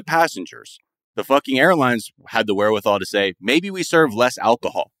rowdiness from the passengers? The fucking airlines had the wherewithal to say, maybe we serve less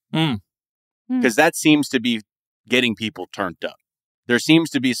alcohol. Because that seems to be getting people turned up. There seems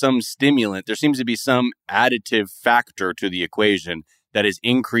to be some stimulant. There seems to be some additive factor to the equation that is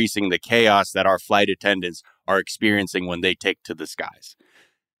increasing the chaos that our flight attendants are experiencing when they take to the skies.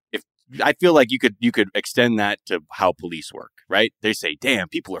 I feel like you could extend that to how police work, right? They say, damn,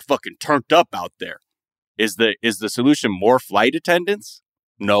 people are fucking turned up out there. Is the solution more flight attendants?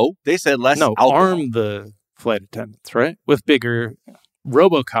 No, they said less alcohol. Arm the flight attendants, right? With bigger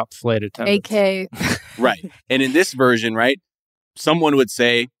RoboCop flight attendants. AK. Right. And in this version, right, someone would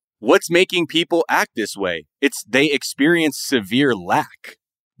say, what's making people act this way? It's they experience severe lack.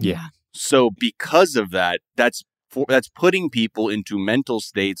 Yeah. So because of that, that's putting people into mental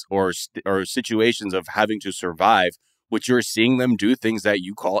states or situations of having to survive, which you're seeing them do things that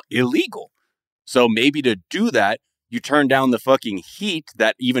you call illegal. So maybe to do that, you turn down the fucking heat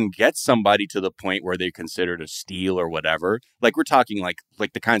that even gets somebody to the point where they're considered a steal or whatever. We're talking like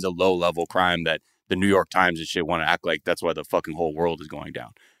the kinds of low level crime that the New York Times and shit want to act like that's why the fucking whole world is going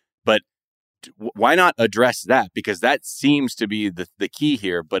down. But why not address that? Because that seems to be the key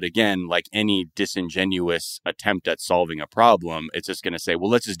here. But again, like any disingenuous attempt at solving a problem, it's just going to say, well,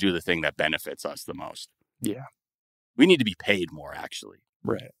 let's just do the thing that benefits us the most. Yeah. We need to be paid more, actually.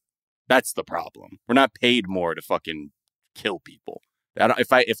 Right. That's the problem. We're not paid more to fucking kill people.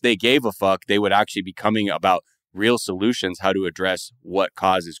 If they gave a fuck, they would actually be coming about real solutions, how to address what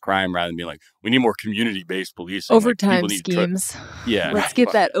causes crime, rather than being like, we need more community-based policing. Overtime schemes. Yeah. Let's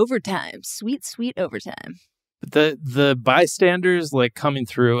get that overtime. Sweet, sweet overtime. The bystanders like coming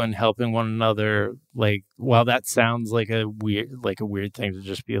through and helping one another, like, while that sounds like a weird thing to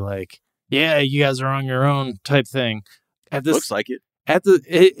just be like, yeah, you guys are on your own type thing. Looks like it.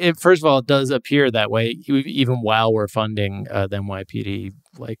 First of all, it does appear that way, even while we're funding the NYPD,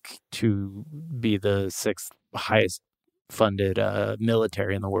 like, to be the 6th highest funded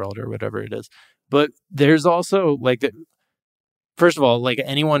military in the world or whatever it is. But there's also like, first of all, like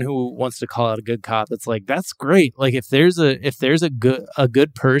anyone who wants to call out a good cop, it's like, that's great. Like if there's a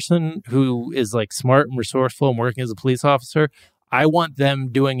good person who is like smart and resourceful and working as a police officer, I want them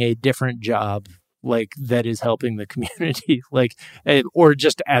doing a different job, like that is helping the community, like, or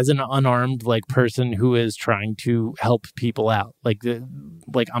just as an unarmed like person who is trying to help people out. Like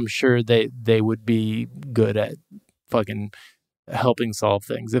I'm sure they would be good at fucking helping solve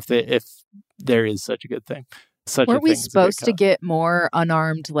things if there is such a good thing. Weren't we supposed to get more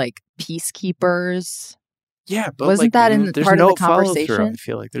unarmed like peacekeepers? Yeah, but wasn't that in part of the conversation? I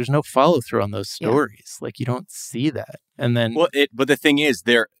feel like there's no follow through on those stories. Yeah. Like you don't see that, and then but the thing is,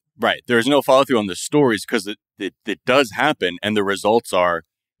 there's no follow through on the stories because it does happen, and the results are,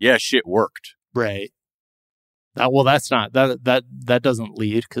 yeah, shit worked. Right. That's not that doesn't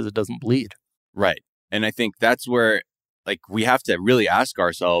lead because it doesn't bleed. Right, and I think that's where like we have to really ask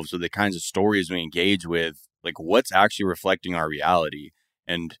ourselves with the kinds of stories we engage with, like what's actually reflecting our reality,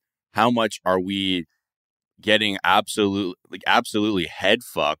 and how much are we getting absolutely head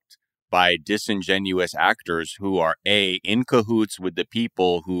fucked by disingenuous actors who are in cahoots with the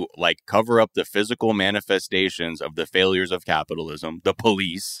people who like cover up the physical manifestations of the failures of capitalism, the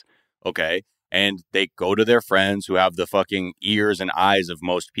police, okay? And they go to their friends who have the fucking ears and eyes of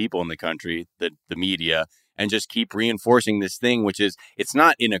most people in the country, the media, and just keep reinforcing this thing, which is, it's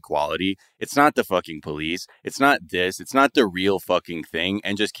not inequality. It's not the fucking police. It's not this. It's not the real fucking thing.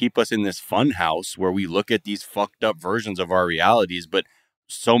 And just keep us in this fun house where we look at these fucked up versions of our realities. But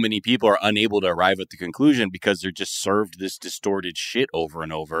so many people are unable to arrive at the conclusion because they're just served this distorted shit over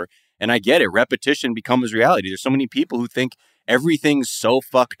and over. And I get it. Repetition becomes reality. There's so many people who think everything's so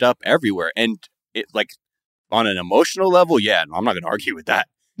fucked up everywhere. And it, like, on an emotional level, yeah, I'm not going to argue with that.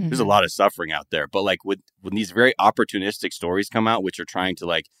 There's a lot of suffering out there. But like when these very opportunistic stories come out, which are trying to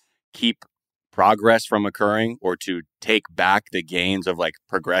like keep progress from occurring or to take back the gains of like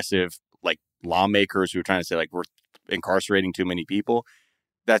progressive like lawmakers who are trying to say like we're incarcerating too many people,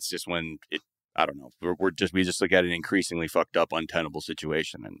 that's just when I don't know. We just look at an increasingly fucked up, untenable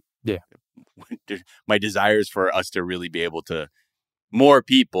situation. And yeah, my desire is for us to really be able to, more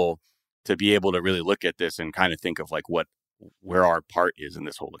people to be able to really look at this and kind of think of like where our part is in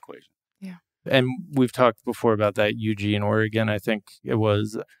this whole equation. Yeah. And we've talked before about that Eugene, Oregon. I think it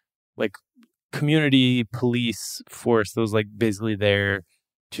was like community police force that was like basically there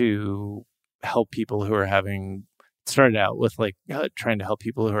to help people who are started out with like trying to help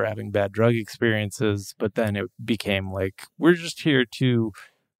people who are having bad drug experiences. But then it became like, we're just here to,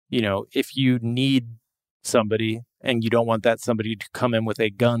 if you need somebody and you don't want that somebody to come in with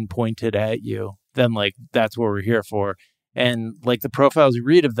a gun pointed at you, then like, that's what we're here for. And like the profiles you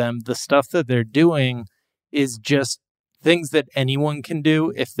read of them, the stuff that they're doing is just things that anyone can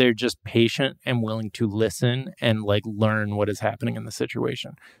do if they're just patient and willing to listen and like learn what is happening in the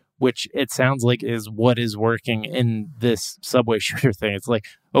situation, which it sounds like is what is working in this subway shooter thing. It's like,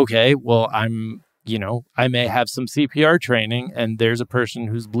 okay, well, I may have some CPR training and there's a person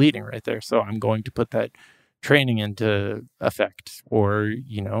who's bleeding right there. So I'm going to put that training into effect. Or,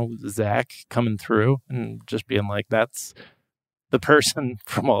 Zach coming through and just being like, that's the person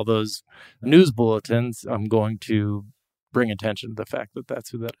from all those news bulletins. I'm going to bring attention to the fact that that's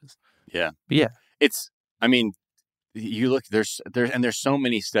who that is. Yeah. But yeah. You look, there's so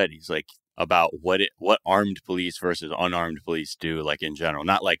many studies like about what armed police versus unarmed police do, like in general,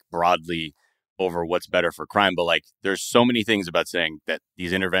 not like broadly over what's better for crime, but like there's so many things about saying that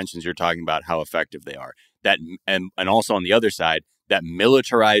these interventions you're talking about, how effective they are. That and also on the other side, that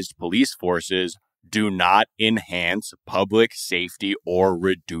militarized police forces do not enhance public safety or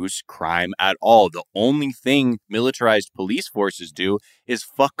reduce crime at all. The only thing militarized police forces do is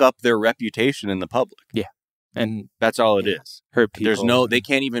fuck up their reputation in the public. Yeah. and that's all it is. Hurt people. They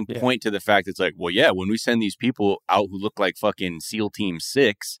can't even point to the fact it's like, well, yeah, when we send these people out who look like fucking SEAL Team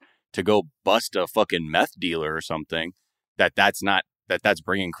 6 to go bust a fucking meth dealer or something, that's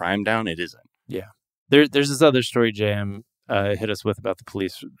bringing crime down. It isn't. Yeah. There's this other story JM hit us with about the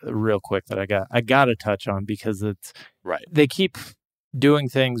police real quick that I got to touch on, because it's right. They keep doing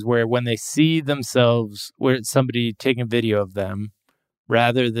things where when they see themselves, where it's somebody taking video of them,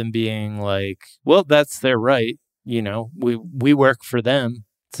 rather than being like, well, that's their right, we work for them.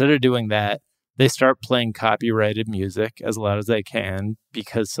 Instead of doing that, they start playing copyrighted music as loud as they can,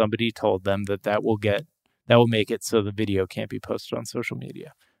 because somebody told them that will make it so the video can't be posted on social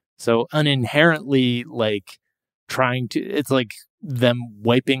media. So uninherently, like, it's like them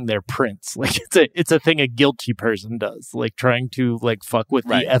wiping their prints. Like, it's a thing a guilty person does, like trying to like fuck with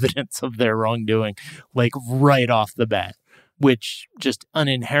the evidence of their wrongdoing, like right off the bat, which just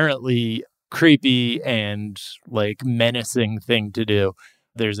uninherently creepy and like menacing thing to do.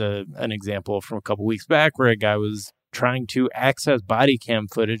 There's an example from a couple weeks back where a guy was trying to access body cam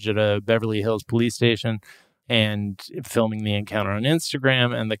footage at a Beverly Hills police station and filming the encounter on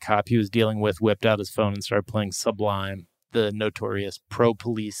Instagram, and the cop he was dealing with whipped out his phone and started playing Sublime, the notorious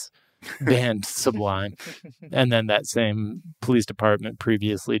pro-police band Sublime. And then that same police department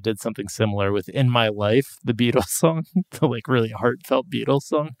previously did something similar with In My Life, the Beatles song, the like really heartfelt Beatles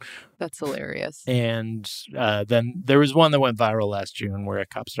song. That's hilarious. And then there was one that went viral last June where a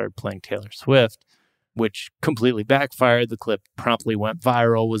cop started playing Taylor Swift, which completely backfired. The clip promptly went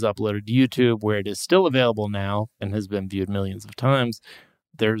viral, was uploaded to YouTube, where it is still available now and has been viewed millions of times.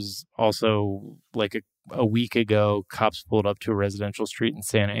 There's also, like a week ago, cops pulled up to a residential street in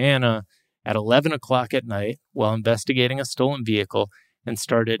Santa Ana at 11 o'clock at night while investigating a stolen vehicle and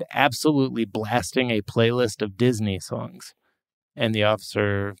started absolutely blasting a playlist of Disney songs. And the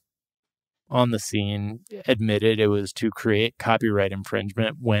officer on the scene admitted it was to create copyright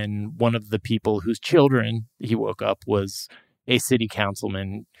infringement when one of the people whose children he woke up was a city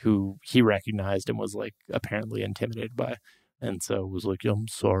councilman who he recognized and was like apparently intimidated by. And so was like, I'm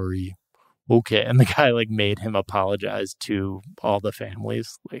sorry. Okay. And the guy like made him apologize to all the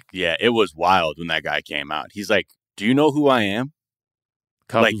families. Like, yeah, it was wild when that guy came out. He's like, do you know who I am?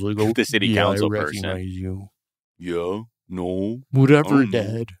 Like the city council person. I recognize you. Yeah, no. Whatever,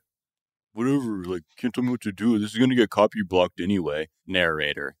 Dad. Whatever, like, can't tell me what to do. This is going to get copy blocked anyway.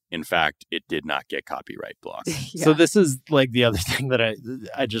 Narrator. In fact, it did not get copyright blocked. Yeah. So this is like the other thing that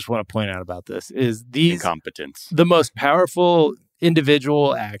I just want to point out about this is these incompetence. The most powerful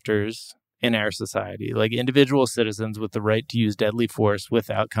individual actors in our society, like individual citizens with the right to use deadly force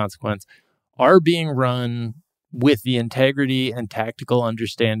without consequence, are being run with the integrity and tactical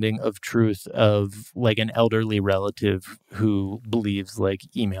understanding of truth of like an elderly relative who believes like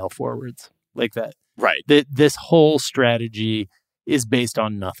email forwards like that. Right. This whole strategy is based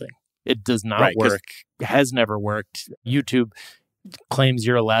on nothing. It does not work. Has never worked. YouTube claims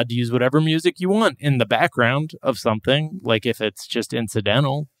you're allowed to use whatever music you want in the background of something, like if it's just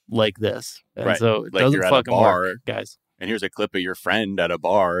incidental like this. And so it doesn't fucking work, guys. And here's a clip of your friend at a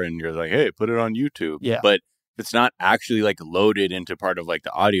bar and you're like, hey, put it on YouTube. Yeah. But it's not actually like loaded into part of like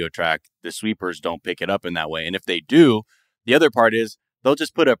the audio track, the sweepers don't pick it up in that way. And if they do, the other part is they'll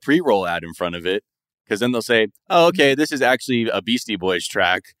just put a pre-roll ad in front of it, because then they'll say, oh, okay, this is actually a Beastie Boys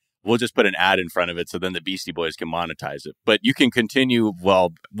track. We'll just put an ad in front of it so then the Beastie Boys can monetize it. But you can continue,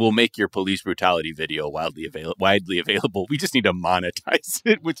 well, we'll make your police brutality video widely available. We just need to monetize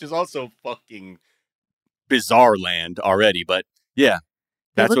it, which is also fucking bizarre land already. But yeah.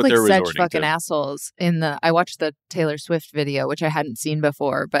 They That's look what they're like such resorting fucking to. assholes I watched the Taylor Swift video, which I hadn't seen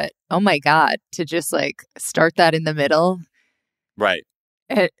before, but oh my God, to just like start that in the middle. Right.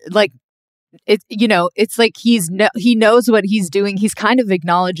 Like, it's like he knows what he's doing. He's kind of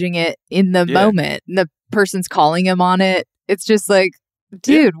acknowledging it in the moment. And the person's calling him on it. It's just like,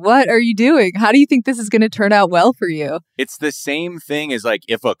 dude, what are you doing? How do you think this is going to turn out well for you? It's the same thing as like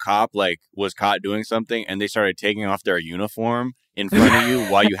if a cop like was caught doing something and they started taking off their uniform in front of you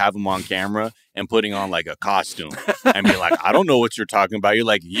while you have them on camera and putting on like a costume and be like, I don't know what you're talking about. You're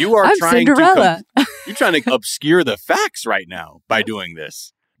like, I'm trying Cinderella. You're trying to obscure the facts right now by doing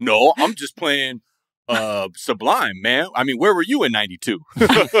this. No, I'm just playing Sublime, man. I mean, where were you in 92?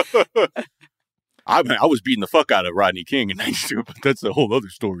 I was beating the fuck out of Rodney King in 92, but that's a whole other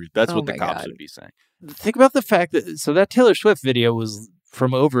story. That's what the cops would be saying. Think about the fact that Taylor Swift video was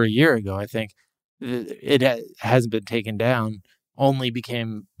from over a year ago, I think. It hasn't been taken down, only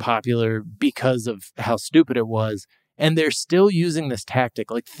became popular because of how stupid it was. And they're still using this tactic.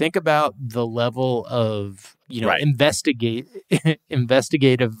 Like, think about the level of, investigative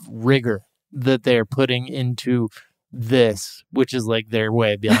rigor that they're putting into this, which is like their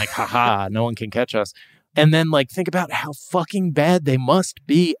way of being like, haha, no one can catch us. And then like think about how fucking bad they must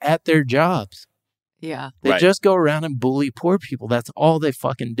be at their jobs. Yeah. They just go around and bully poor people. That's all they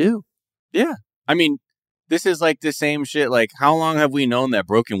fucking do. Yeah. I mean, this is like the same shit. Like, how long have we known that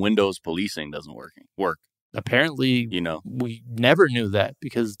broken windows policing doesn't work? Apparently, you know, we never knew that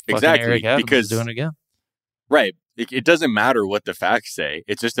because exactly Eric Adams is doing it again. Right. It doesn't matter what the facts say.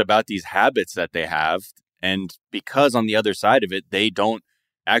 It's just about these habits that they have. And because on the other side of it, they don't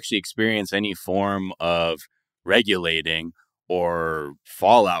actually experience any form of regulating or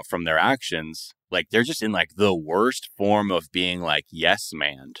fallout from their actions. Like, they're just in like the worst form of being like yes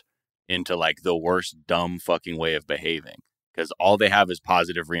manned into like the worst dumb fucking way of behaving, because all they have is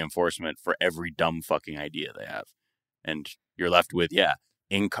positive reinforcement for every dumb fucking idea they have. And you're left with,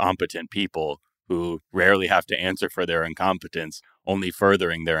 incompetent people who rarely have to answer for their incompetence, only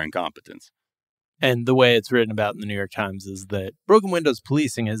furthering their incompetence. And the way it's written about in the New York Times is that broken windows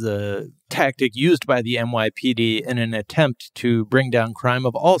policing is a tactic used by the NYPD in an attempt to bring down crime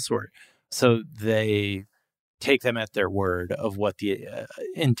of all sorts. So they take them at their word of what the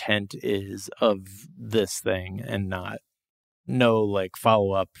intent is of this thing, and not no like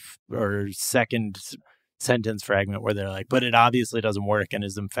follow up or second sentence fragment where they're like, but it obviously doesn't work and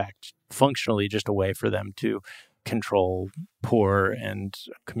is in fact functionally just a way for them to control poor and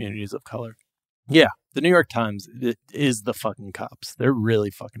communities of color. Yeah, the New York Times is the fucking cops. They're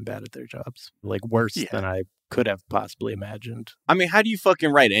really fucking bad at their jobs. Like worse than I could have possibly imagined. I mean, how do you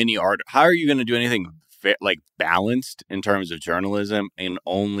fucking write any art? How are you going to do anything like balanced in terms of journalism and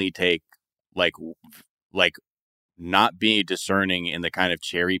only take like not be discerning in the kind of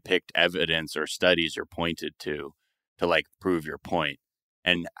cherry picked evidence or studies you're pointed to like prove your point,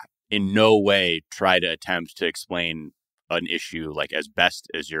 and in no way try to attempt to explain an issue like as best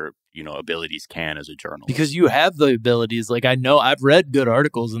as your abilities can as a journalist? Because you have the abilities. Like, I know I've read good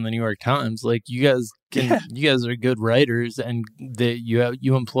articles in the New York Times. Like, you guys are good writers, and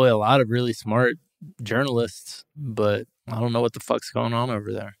you employ a lot of really smart journalists, but I don't know what the fuck's going on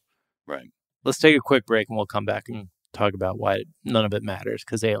over there. Right. Let's take a quick break and we'll come back and talk about why none of it matters,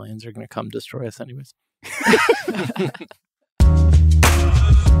 because aliens are going to come destroy us anyways.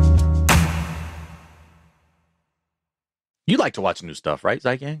 You like to watch new stuff, right,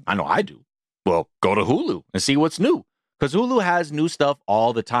 Zygang? I know I do. Well, go to Hulu and see what's new. Because Hulu has new stuff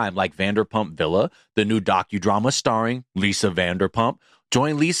all the time, like Vanderpump Villa, the new docudrama starring Lisa Vanderpump.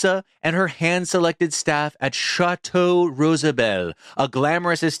 Join Lisa and her hand-selected staff at Chateau Rosabelle, a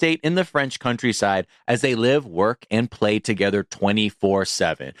glamorous estate in the French countryside, as they live, work, and play together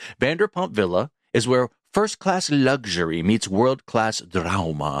 24/7. Vanderpump Villa is where first-class luxury meets world-class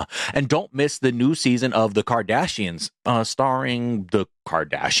drama. And don't miss the new season of The Kardashians, starring the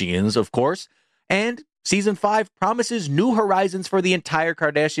Kardashians, of course. And Season 5 promises new horizons for the entire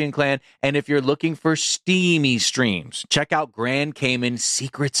Kardashian clan. And if you're looking for steamy streams, check out Grand Cayman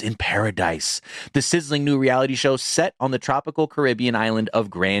Secrets in Paradise, the sizzling new reality show set on the tropical Caribbean island of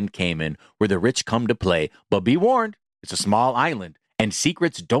Grand Cayman, where the rich come to play. But be warned, it's a small island, and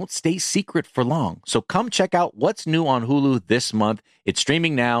secrets don't stay secret for long. So come check out what's new on Hulu this month. It's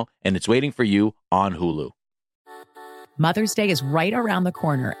streaming now, and it's waiting for you on Hulu. Mother's Day is right around the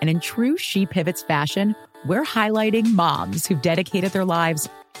corner, and in true She Pivots fashion, we're highlighting moms who've dedicated their lives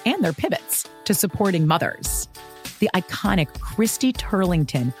and their pivots to supporting mothers. The iconic Christy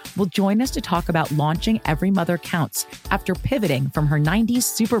Turlington will join us to talk about launching Every Mother Counts after pivoting from her 90s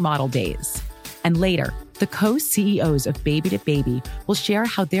supermodel days. And later, the co-CEOs of Baby to Baby will share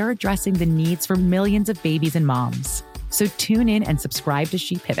how they're addressing the needs for millions of babies and moms. So tune in and subscribe to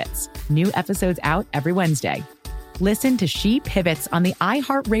She Pivots. New episodes out every Wednesday. Listen to She Pivots on the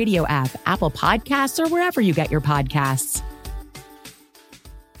iHeartRadio app, Apple Podcasts, or wherever you get your podcasts.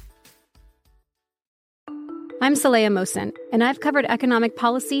 I'm Saleha Mohsen, and I've covered economic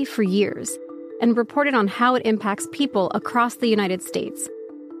policy for years and reported on how it impacts people across the United States.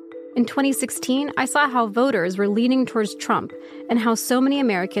 In 2016, I saw how voters were leaning towards Trump and how so many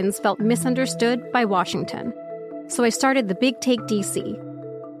Americans felt misunderstood by Washington. So I started The Big Take DC.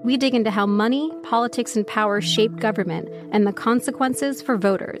 We dig into how money, politics, and power shape government and the consequences for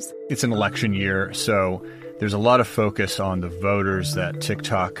voters. It's an election year, so there's a lot of focus on the voters that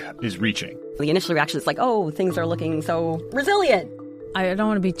TikTok is reaching. The initial reaction is like, oh, things are looking so resilient. I don't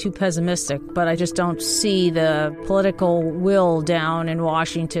want to be too pessimistic, but I just don't see the political will down in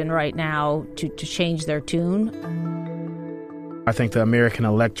Washington right now to change their tune. I think the American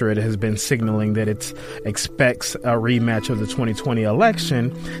electorate has been signaling that it expects a rematch of the 2020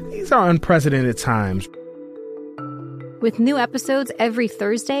 election. These are unprecedented times. With new episodes every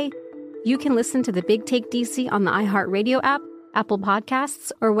Thursday, You can listen to The Big Take DC on the iHeartRadio app, Apple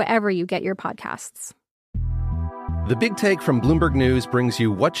Podcasts, or wherever you get your podcasts. The Big Take from Bloomberg News brings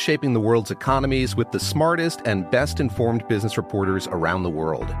you what's shaping the world's economies with the smartest and best-informed business reporters around the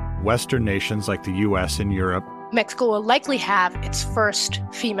world. Western nations like the U.S. and Europe. Mexico will likely have its first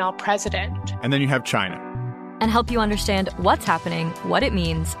female president. And then you have China. And help you understand what's happening, what it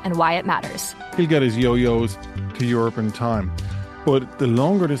means, and why it matters. He'll get his yo-yos to Europe in time. But the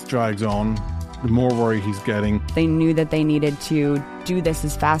longer this drags on, the more worry he's getting. They knew that they needed to do this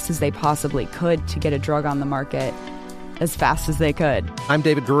as fast as they possibly could to get a drug on the market as fast as they could. I'm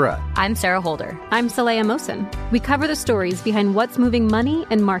David Gura. I'm Sarah Holder. I'm Saleha Mohsin. We cover the stories behind what's moving money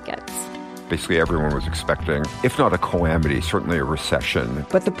and markets. Basically, everyone was expecting, if not a calamity, certainly a recession.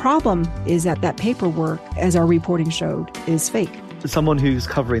 But the problem is that paperwork, as our reporting showed, is fake. As someone who's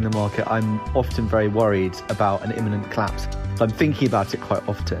covering the market, I'm often very worried about an imminent collapse. So I'm thinking about it quite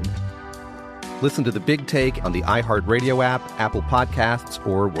often. Listen to The Big Take on the iHeartRadio app, Apple Podcasts,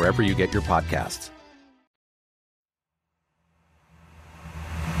 or wherever you get your podcasts.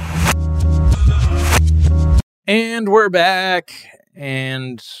 And we're back.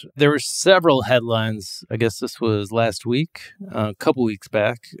 And there were several headlines, I guess this was last week, a couple weeks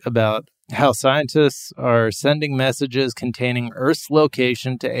back, about how scientists are sending messages containing Earth's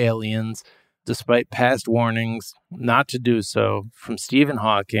location to aliens, despite past warnings not to do so from Stephen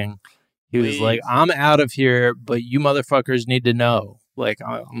Hawking. He was like, I'm out of here, but you motherfuckers need to know. Like,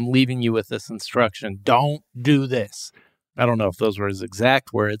 I'm leaving you with this instruction. Don't do this. I don't know if those were his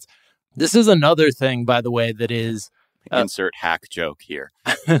exact words. This is another thing, by the way, that is... Insert hack joke here.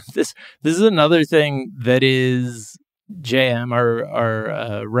 This is another thing that is JM,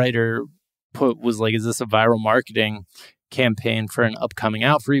 our writer, was like, is this a viral marketing campaign for an upcoming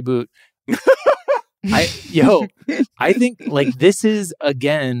Alf reboot? I think like this is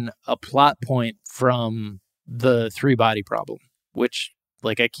again a plot point from the Three Body Problem, which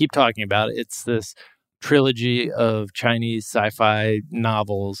like I keep talking about. It's this trilogy of Chinese sci-fi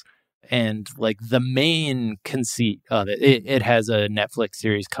novels. And like the main conceit of it has a Netflix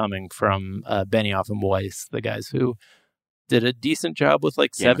series coming from Benioff and Weiss, the guys who did a decent job with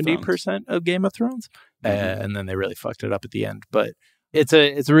like 70% of Game of Thrones. And then they really fucked it up at the end. But it's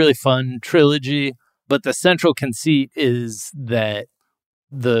a really fun trilogy. But the central conceit is that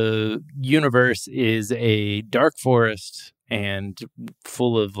the universe is a dark forest and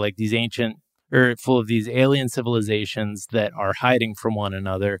full of like these full of these alien civilizations that are hiding from one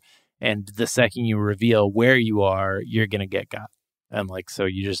another. And the second you reveal where you are, you're going to get got. And like, so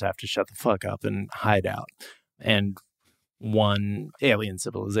you just have to shut the fuck up and hide out. And one alien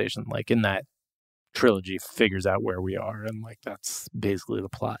civilization, like in that trilogy, figures out where we are. And like, that's basically the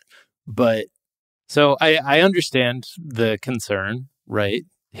plot. But so I understand the concern, right?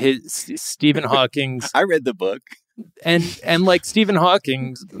 Stephen Hawking's... I read the book. And like Stephen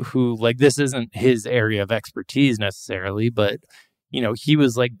Hawking, who like, this isn't his area of expertise necessarily, but... You know, he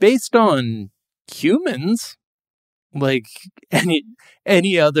was like, based on humans, like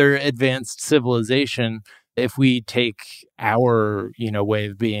any other advanced civilization, if we take our, way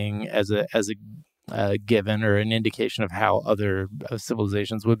of being as a given or an indication of how other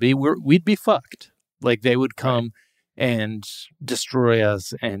civilizations would be, we'd be fucked. Like they would come and destroy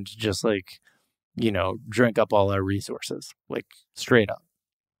us and just like, drink up all our resources, like straight up.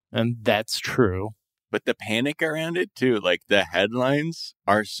 And that's true. But the panic around it, too, like the headlines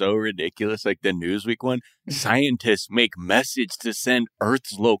are so ridiculous. Like the Newsweek one, scientists make message to send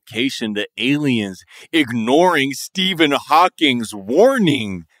Earth's location to aliens, ignoring Stephen Hawking's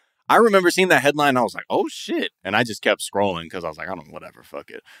warning. I remember seeing that headline. I was like, oh, shit. And I just kept scrolling because I was like, I don't know, whatever, fuck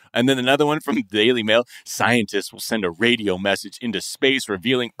it. And then another one from Daily Mail. Scientists will send a radio message into space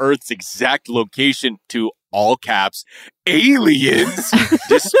revealing Earth's exact location to, all caps, aliens.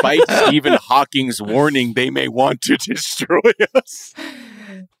 Despite Stephen Hawking's warning, they may want to destroy us.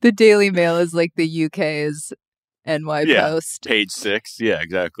 The Daily Mail is like the UK's NY Post. Page 6. Yeah,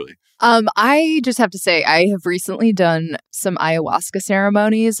 exactly. I just have to say, I have recently done some ayahuasca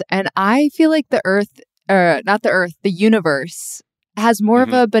ceremonies, and I feel like the universe has more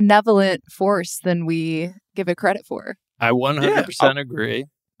of a benevolent force than we give it credit for. I 100% agree.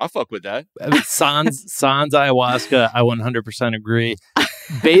 I'll fuck with that. Sans ayahuasca, I 100% agree.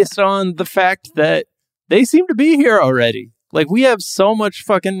 Based on the fact that they seem to be here already. Like, we have so much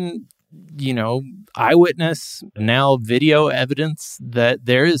fucking, eyewitness, now video evidence that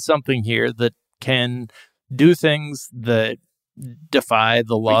there is something here that can do things that defy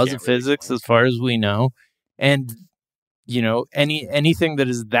the laws of physics as far as we know. And, anything that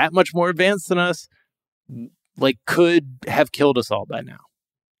is that much more advanced than us, like, could have killed us all by now.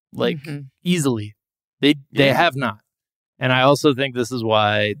 like easily. They have not. And I also think this is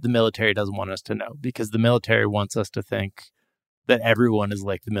why the military doesn't want us to know, because the military wants us to think that everyone is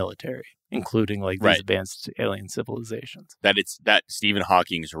like the military, including like these advanced alien civilizations. That Stephen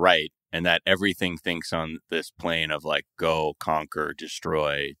Hawking's right, and that everything thinks on this plane of like go, conquer,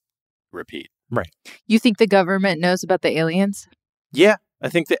 destroy, repeat. Right. You think the government knows about the aliens? Yeah. I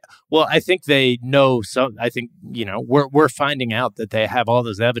think they know. So I think, we're finding out that they have all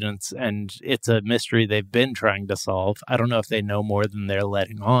this evidence, and it's a mystery they've been trying to solve. I don't know if they know more than they're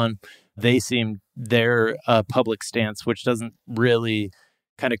letting on. They seem their public stance, which doesn't really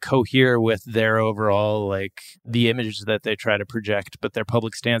kind of cohere with their overall, like, the image that they try to project. But their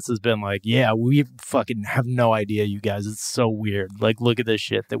public stance has been like, yeah, we fucking have no idea, you guys. It's so weird. Like, look at this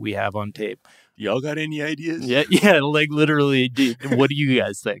shit that we have on tape. Y'all got any ideas? Yeah, like literally, what do you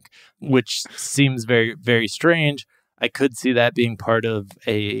guys think? Which seems very, very strange. I could see that being part of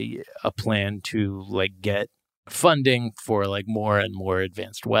a plan to like get funding for like more and more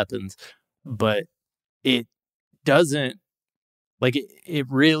advanced weapons, but it doesn't, like, it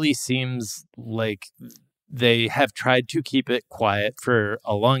really seems like they have tried to keep it quiet for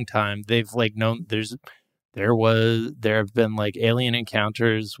a long time. They've like known there have been like alien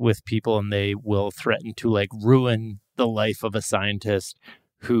encounters with people, and they will threaten to like ruin the life of a scientist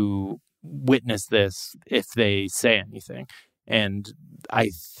who witnessed this if they say anything. And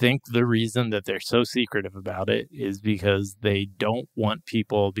I think the reason that they're so secretive about it is because they don't want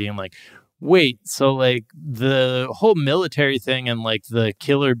people being like, wait, so like the whole military thing and like the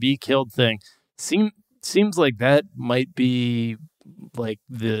kill or be killed thing seems like that might be like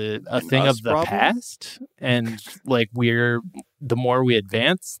a thing of the past, and like the more we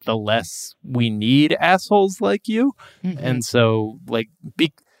advance, the less we need assholes like you. And so like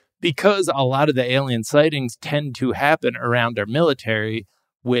because a lot of the alien sightings tend to happen around our military,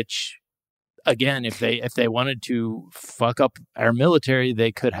 which again, if they wanted to fuck up our military,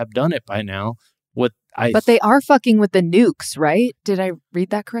 they could have done it by now. But they are fucking with the nukes, right? Did I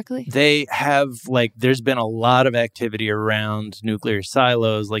read that correctly? They have, like, there's been a lot of activity around nuclear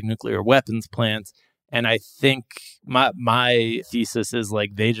silos, like nuclear weapons plants. And I think my thesis is,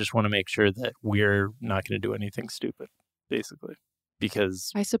 like, they just want to make sure that we're not going to do anything stupid, basically.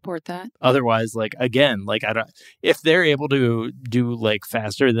 Because I support that. Otherwise, like, again, like, if they're able to do, like,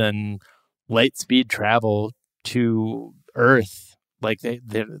 faster than light speed travel to Earth, like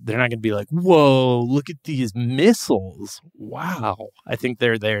they're not going to be like, whoa, look at these missiles. Wow. I think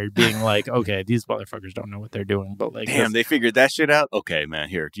they're there being like, okay, these motherfuckers don't know what they're doing. But like, damn, they figured that shit out. Okay, man,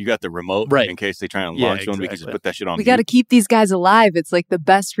 here, you got the remote, in case they try and launch one. We can just put that shit on. We got to keep these guys alive. It's like the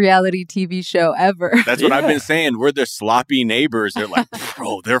best reality TV show ever. That's what I've been saying. We're the sloppy neighbors. They're like,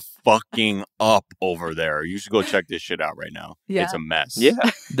 bro, they're fucking up over there. You should go check this shit out right now. Yeah. It's a mess.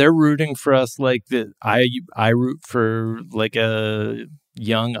 Yeah, they're rooting for us. Like I root for like a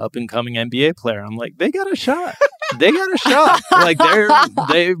young up and coming NBA player. I'm like, they got a shot. They got a shot. Like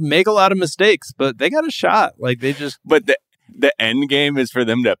they make a lot of mistakes, but they got a shot. Like they just. But the end game is for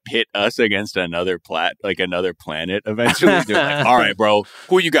them to pit us against another planet eventually. They're like, all right, bro,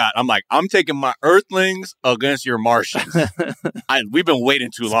 who you got? I'm like, I'm taking my Earthlings against your Martians. We've been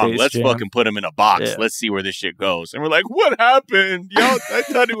waiting too long. Let's fucking put them in a box. Yeah. Let's see where this shit goes. And we're like, what happened? Y'all, I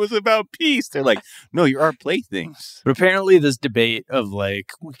thought it was about peace. They're like, no, you're our playthings. But apparently this debate of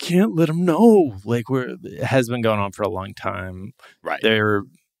like, we can't let them know, like it has been going on for a long time. Right.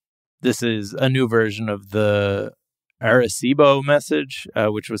 This is a new version of the Arecibo message,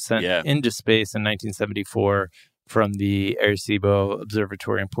 which was sent into space in 1974 from the Arecibo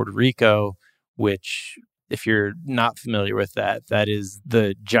Observatory in Puerto Rico, which, if you're not familiar with that is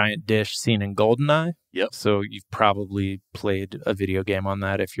the giant dish seen in GoldenEye. Yep. So you've probably played a video game on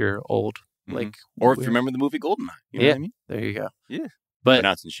that if you're old. Like, or if you remember the movie GoldenEye. You know what I mean? There you go. Yeah. But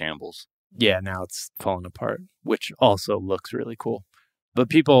now it's in shambles. Yeah, now it's falling apart, which also looks really cool. But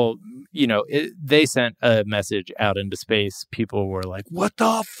people, they sent a message out into space. People were like, what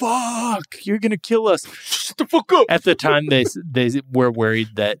the fuck? You're going to kill us. Shut the fuck up. At the time, they were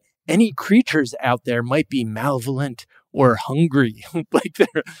worried that any creatures out there might be malevolent or hungry.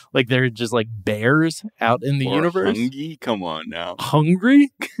 like they're just like bears out in the universe. Hungry? Come on now.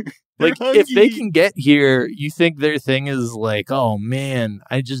 Hungry? Like, if they can get here, you think their thing is like, oh man,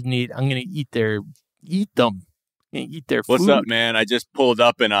 I'm going to eat them. Eat their food. What's up, man? I just pulled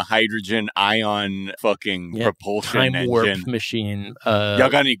up in a hydrogen ion fucking propulsion time warp engine machine. Y'all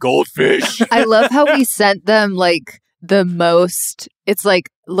got any goldfish? I love how we sent them like the most, it's like,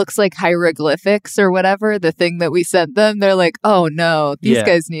 looks like hieroglyphics or whatever, the thing that we sent them. They're like, oh no, these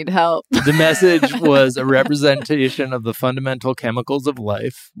guys need help. The message was a representation of the fundamental chemicals of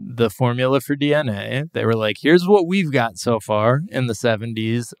life, the formula for DNA. They were like, here's what we've got so far in the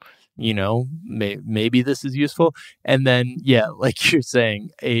 70s. You know, maybe this is useful. And then, like you're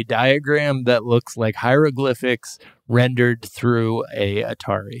saying, a diagram that looks like hieroglyphics rendered through a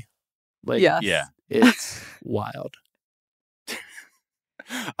Atari. Like, it's wild.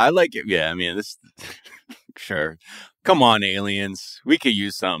 I like it. Yeah, I mean, this. Sure. Come on, aliens. We could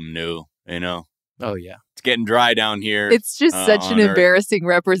use something new, you know? Oh, yeah. It's getting dry down here. It's just such an embarrassing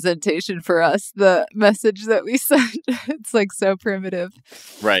representation for us, the message that we sent. It's like so primitive.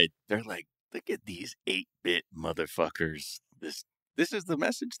 Right. They're like, look at these 8-bit motherfuckers. This is the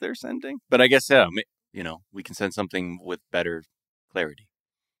message they're sending. But I guess, you know, we can send something with better clarity.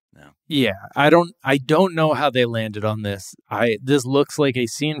 No. Yeah, I don't know how they landed on this. This looks like a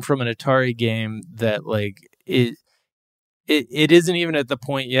scene from an Atari game that like it isn't even at the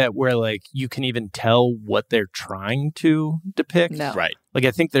point yet where like you can even tell what they're trying to depict. No. Right. Like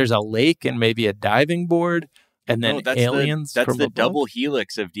I think there's a lake and maybe a diving board and then aliens. That's from the above. double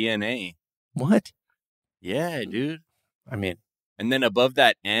helix of DNA. What? Yeah, dude. I mean, and then above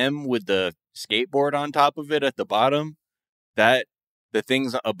that M with the skateboard on top of it at the bottom, the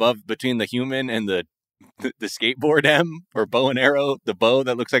things above between the human and the skateboard M or bow and arrow, the bow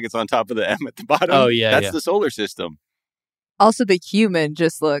that looks like it's on top of the M at the bottom. Oh, yeah. That's the solar system. Also, the human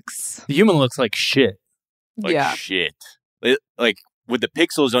just looks... The human looks like shit. Like shit. Like, with the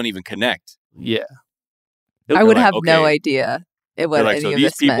pixels don't even connect. Yeah. I would have no idea what any of these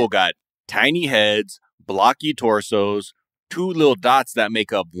this people meant. got tiny heads, blocky torsos, 2 little dots that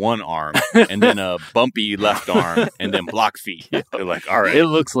make up one arm, and then a bumpy left arm, and then block feet. They're like, all right. It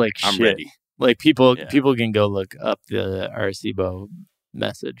looks like I'm shit. ready. Like people can go look up the Arecibo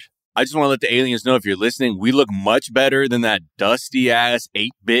message. I just want to let the aliens know, if you're listening, we look much better than that dusty-ass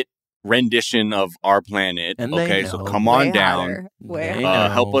 8-bit rendition of our planet. And okay, so come on down. Way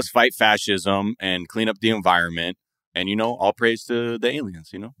help us fight fascism and clean up the environment. And, you know, all praise to the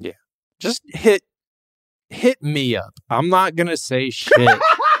aliens, you know? Yeah. Just hit me up. I'm not going to say shit.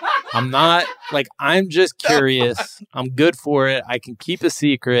 I'm just curious. I'm good for it. I can keep a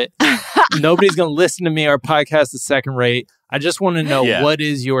secret. Nobody's going to listen to me. Our podcast is second rate. I just want to know, what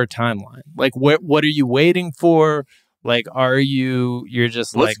is your timeline? Like, what are you waiting for? Like, you're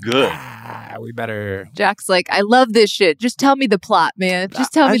just what's good? We better. Jack's like, I love this shit. Just tell me the plot, man.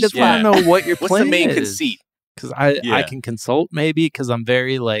 Just tell me the plot. I don't know what your What's plan the main is. conceit? Because I can consult maybe because I'm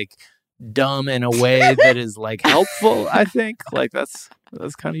very like dumb in a way that is like helpful. I think like that's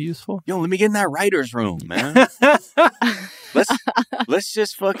kind of useful. Yo, let me get in that writer's room, man. let's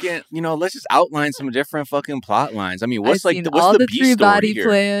just fucking, you know, let's just outline some different fucking plot lines. I mean, what's the B story here?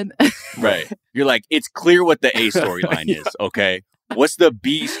 Plan. Right. You're like, it's clear what the A storyline is. Okay. What's the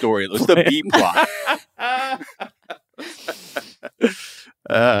B story? What's the B plot?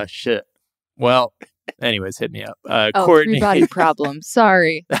 Shit. Well, anyways, hit me up. Courtney. 3-body problem.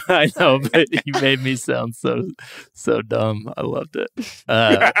 Sorry. I know, but you made me sound so dumb. I loved it.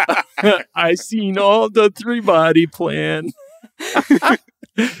 I seen all the 3-body plan.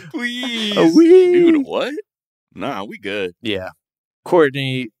 Please. Dude, what? Nah, we good. Yeah.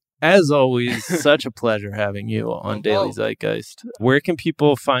 Courtney, as always, such a pleasure having you on Daily Zeitgeist. Where can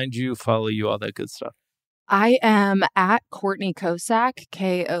people find you, follow you, all that good stuff? I am at Courtney Kosak,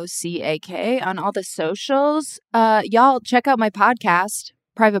 Kock, on all the socials. Y'all check out my podcast,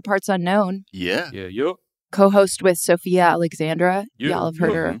 Private Parts Unknown. Yeah. Co-host with Sophia Alexandra. Y'all have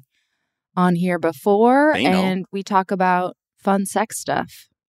heard her on here before. And we talk about fun sex stuff.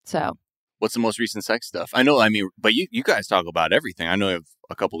 So. What's the most recent sex stuff? I know, but you guys talk about everything. I know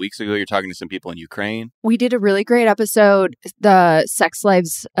a couple weeks ago you're talking to some people in Ukraine. We did a really great episode, The Sex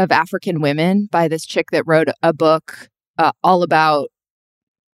Lives of African Women, by this chick that wrote a book all about,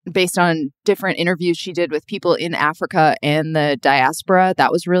 based on different interviews she did with people in Africa and the diaspora.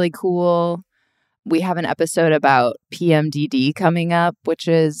 That was really cool. We have an episode about PMDD coming up, which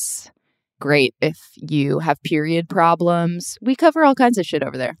is great if you have period problems. We cover all kinds of shit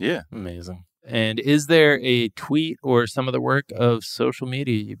over there. Yeah. Amazing. And is there a tweet or some of the work of social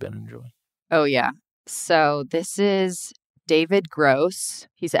media you've been enjoying? Oh, yeah. So this is David Gross.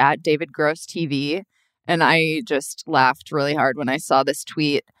 He's at David Gross TV. And I just laughed really hard when I saw this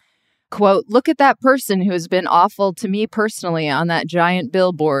tweet. Quote, "Look at that person who has been awful to me personally on that giant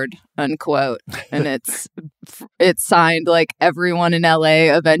billboard," unquote. And it's signed like everyone in LA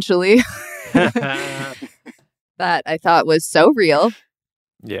eventually. That I thought was so real.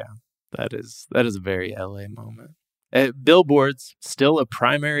 Yeah, that is a very LA moment. Billboards, still a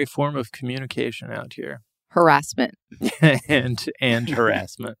primary form of communication out here. Harassment. and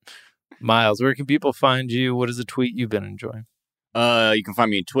harassment. Miles, where can people find you? What is a tweet you've been enjoying? You can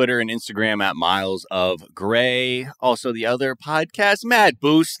find me on Twitter and Instagram at Miles of Gray. Also, the other podcast, Mad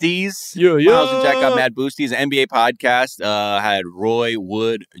Boosties. Miles and Jack got Mad Boosties, an NBA podcast. Had Roy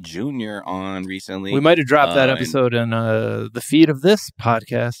Wood Jr. on recently. We might have dropped that episode in the feed of this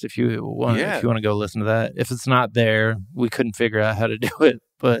podcast if you want. If you want to go listen to that. If it's not there, we couldn't figure out how to do it,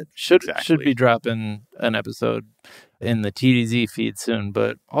 but should be dropping an episode in the TDZ feed soon.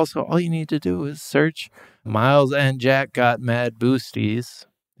 But also, all you need to do is search Miles and Jack Got Mad Boosties.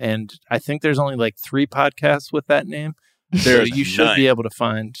 And I think there's only like 3 podcasts with that name. So you should be able to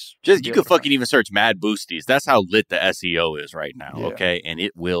find. You could fucking even search Mad Boosties. That's how lit the SEO is right now. Yeah. Okay. And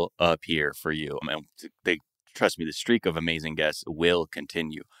it will appear for you. I mean, trust me, the streak of amazing guests will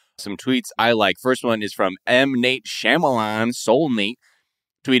continue. Some tweets I like. First one is from M. Nate Shyamalan, Soul Nate,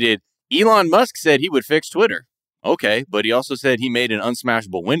 tweeted, Elon Musk said he would fix Twitter. Okay, but he also said he made an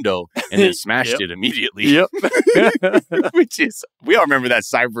unsmashable window and then smashed it immediately. Yep. Which is, we all remember that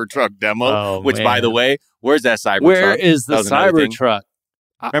Cybertruck demo, by the way, where's that Cybertruck? Where is the Cybertruck?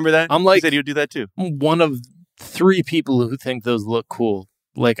 Remember that? I'm like, he said he would do that too. One of 3 people who think those look cool.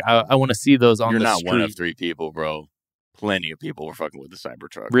 Like, I want to see those on the street. You're not one of 3 people, bro. Plenty of people were fucking with the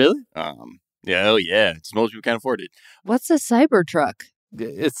Cybertruck. Really? Yeah, most people can't afford it. What's a Cybertruck?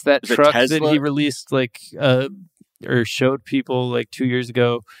 It's that truck that he released, or showed people like 2 years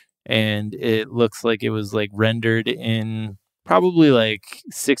ago, and it looks like it was like rendered in probably like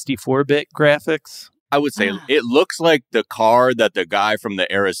 64-bit graphics. I would say it looks like the car that the guy from the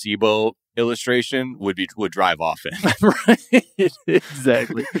Arecibo illustration would drive off in. Right,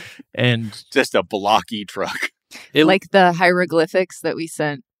 exactly. And just a blocky truck. Like the hieroglyphics that we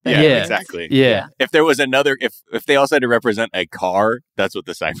sent. Yeah, exactly. Yeah. If there was another, if they also had to represent a car, that's what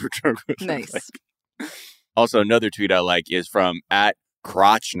the Cybertruck was. Nice. Like. Also, another tweet I like is from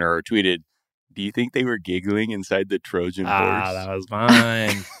 @Crotchner, tweeted, do you think they were giggling inside the Trojan horse? That was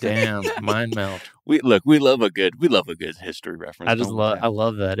mine. Damn, mind melt. We love a good history reference. I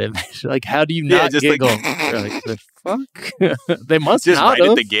love that image. Like, how do you not giggle? Like, the fuck? They must just not right have.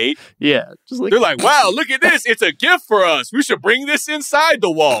 At the gate. Yeah, just like, they're like, wow, look at this! It's a gift for us. We should bring this inside the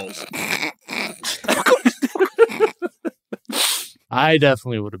walls. I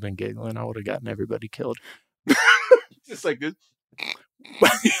definitely would have been giggling. I would have gotten everybody killed. Just like this.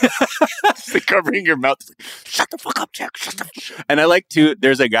 Just covering your mouth. Shut the fuck up, Jack. Shut the fuck up. And I like to,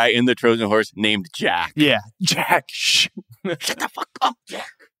 there's a guy in the Trojan horse named Jack. Yeah, Jack. Shut the fuck up,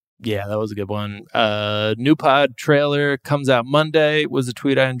 Jack. Yeah, that was a good one. New pod trailer comes out Monday was a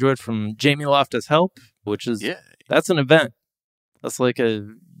tweet I enjoyed from Jamie Loftus Help, which is, that's an event. That's like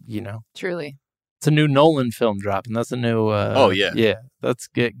Truly. It's a new Nolan film dropping. That's a new. Yeah. Let's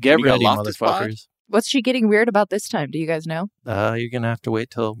get ready, motherfuckers. What's she getting weird about this time? Do you guys know? You're gonna have to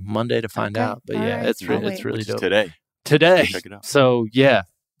wait till Monday to find out. But it's really dope. Today. Check it out. So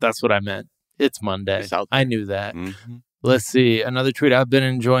that's what I meant. It's Monday. I knew that. Mm-hmm. Let's see. Another tweet I've been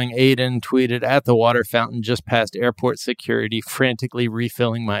enjoying. Aiden tweeted at the water fountain just past airport security, frantically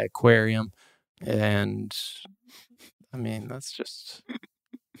refilling my aquarium, and I mean that's just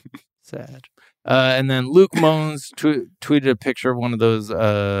sad. And then Luke Moans tweeted a picture of one of those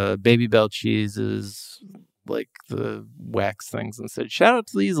Baby Bell cheeses, like the wax things, and said, shout out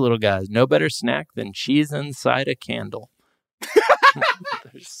to these little guys. No better snack than cheese inside a candle.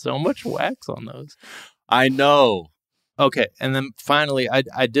 There's so much wax on those. I know. Okay. And then finally,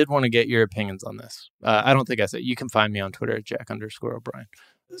 I did want to get your opinions on this. I don't think I said. You can find me on Twitter at Jack_O'Brien.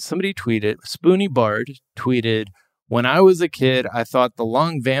 Somebody tweeted, Spoony Bard tweeted, when I was a kid, I thought the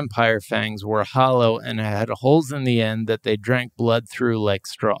long vampire fangs were hollow and had holes in the end that they drank blood through like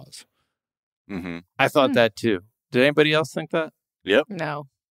straws. Mm-hmm. I thought that too. Did anybody else think that? Yep. No.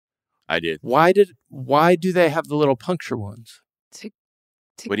 I did. Why do they have the little puncture wounds?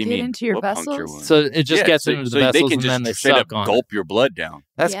 To what do you get mean? into your What vessels? puncture wound? So it just gets into the vessels and then they suck on gulp it. your blood down.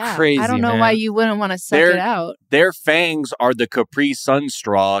 That's crazy. I don't know man. why you wouldn't want to suck it out. Their fangs are the Capri Sun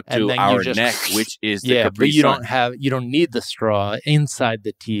straw to our neck, which is the Capri but Sun. you don't need the straw inside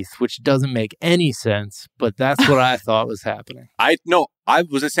the teeth, which doesn't make any sense. But that's what I thought was happening. I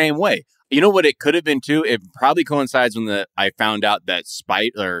was the same way. You know what it could have been too? It probably coincides when I found out that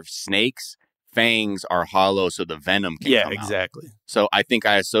snakes fangs are hollow, so the venom can come out. Yeah, exactly. So I think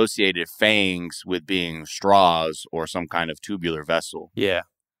I associated fangs with being straws or some kind of tubular vessel. Yeah.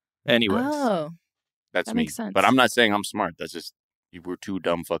 Anyways. Oh. That's that me. makes sense. But I'm not saying I'm smart. That's just We're two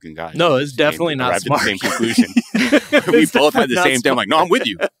dumb fucking guys. No, it's definitely not arrived smart. at the same conclusion. We both had the same thing. I'm like, no, I'm with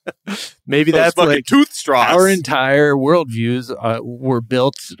you. Maybe Those that's fucking like tooth straws. our entire worldviews were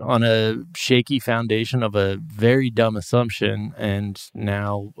built on a shaky foundation of a very dumb assumption, and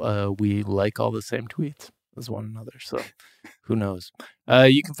now we like all the same tweets as one another. So who knows?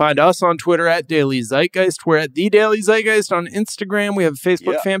 You can find us on Twitter at Daily Zeitgeist. We're at The Daily Zeitgeist on Instagram. We have a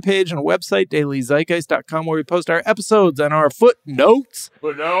Facebook fan page and a website, dailyzeitgeist.com, where we post our episodes and our footnotes.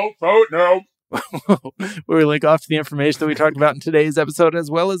 Footnote. Where we link off to the information that we talked about in today's episode,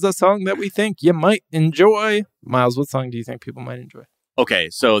 as well as a song that we think you might enjoy. Miles, what song do you think people might enjoy? Okay,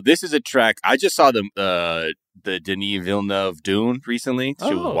 so this is a track. I just saw the Denis Villeneuve Dune recently.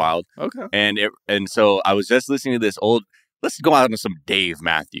 She was wild. Okay. And so I was just listening to this old. Let's go out on some Dave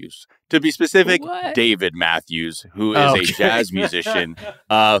Matthews. To be specific, David Matthews, who is a jazz musician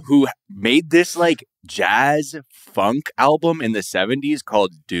who made this like jazz funk album in the 70s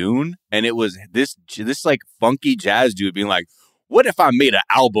called Dune. And it was this like funky jazz dude being like, what if I made an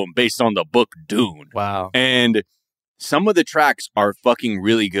album based on the book Dune? Wow. And some of the tracks are fucking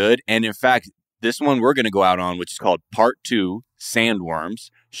really good. And in fact, this one we're going to go out on, which is called Part 2,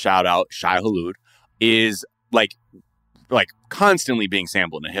 Sandworms, shout out Shai Hulud, is like constantly being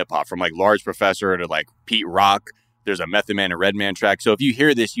sampled in hip hop, from like Large Professor to like Pete Rock. There's a Method Man and Redman track. So if you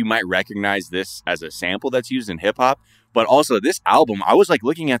hear this, you might recognize this as a sample that's used in hip hop. But also this album, I was like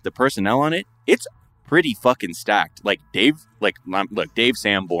looking at the personnel on it. It's pretty fucking stacked. Like Dave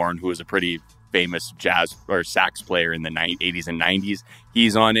Sanborn, who was a pretty famous jazz or sax player in the 80s and 90s.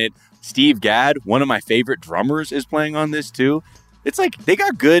 He's on it. Steve Gadd, one of my favorite drummers, is playing on this too. It's like they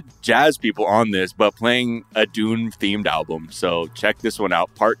got good jazz people on this, but playing a Dune-themed album. So check this one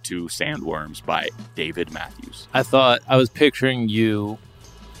out, Part 2, Sandworms by David Matthews. I thought I was picturing you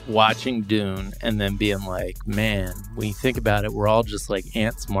watching Dune and then being like, man, when you think about it, we're all just like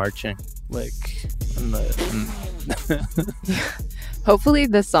ants marching. Like, Hopefully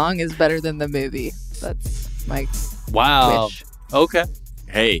the song is better than the movie. That's my wish. Okay.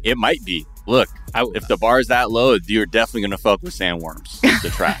 Hey, it might be. Look, if the bar is that low, you're definitely going to fuck with Sandworms, the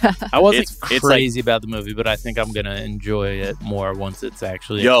track. I wasn't crazy about the movie, but I think I'm going to enjoy it more once it's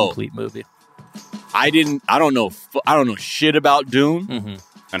actually a complete movie. I don't know shit about Dune,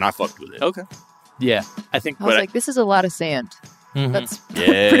 and I fucked with it. Okay. Yeah, I was like, this is a lot of sand. Mm-hmm. That's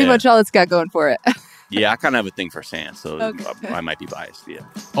pretty much all it's got going for it. Yeah, I kind of have a thing for sand, so I might be biased. Yeah.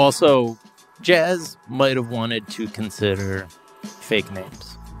 Also, jazz might have wanted to consider fake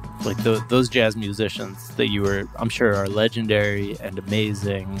names. Like those jazz musicians that I'm sure are legendary and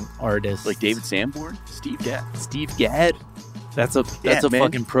amazing artists. Like David Sanborn? Steve Gadd. That's a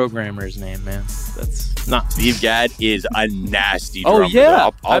fucking programmer's name, man. That's not. Steve Gadd is a nasty drummer. Oh, yeah.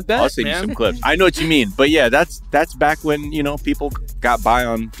 I bet, I'll send you some clips. I know what you mean. But yeah, that's back when, people got by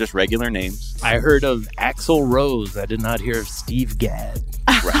on just regular names. I heard of Axl Rose. I did not hear of Steve Gadd.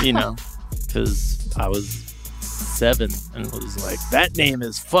 Right. Because I was 7 and was like, that name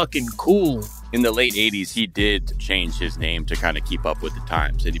is fucking cool. In the late 80s, he did change his name to kind of keep up with the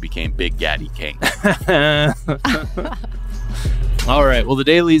times, and he became Big Gaddy King. All right. Well, the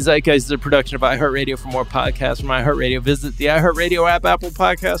Daily Zeitgeist is a production of iHeartRadio. For more podcasts from iHeartRadio, visit the iHeartRadio app, Apple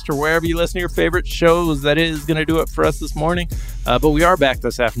Podcast, or wherever you listen to your favorite shows. That is going to do it for us this morning. But we are back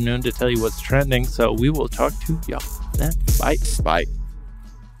this afternoon to tell you what's trending. So we will talk to y'all then. Bye. Bye.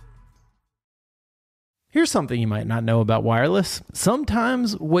 Here's something you might not know about wireless.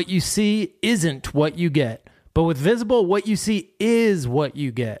 Sometimes what you see isn't what you get. But with Visible, what you see is what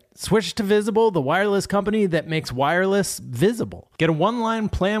you get. Switch to Visible, the wireless company that makes wireless visible. Get a one-line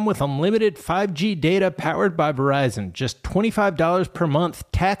plan with unlimited 5G data powered by Verizon. Just $25 per month,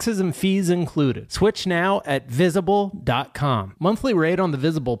 taxes and fees included. Switch now at Visible.com. Monthly rate on the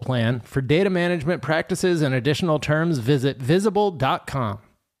Visible plan. For data management practices and additional terms, visit Visible.com.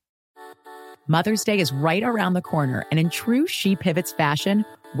 Mother's Day is right around the corner, and in true She Pivots fashion,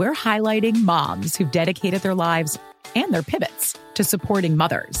 we're highlighting moms who've dedicated their lives and their pivots to supporting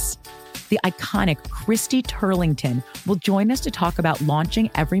mothers. The iconic Christy Turlington will join us to talk about launching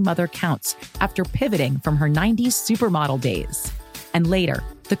Every Mother Counts after pivoting from her 90s supermodel days. And later,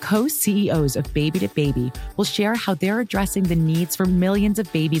 the co-CEOs of Baby to Baby will share how they're addressing the needs for millions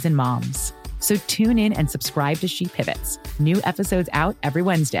of babies and moms. So tune in and subscribe to She Pivots. New episodes out every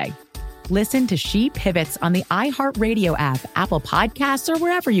Wednesday. Listen to She Pivots on the iHeartRadio app, Apple Podcasts, or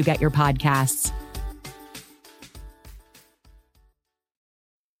wherever you get your podcasts.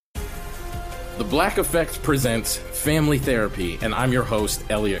 The Black Effect presents Family Therapy, and I'm your host,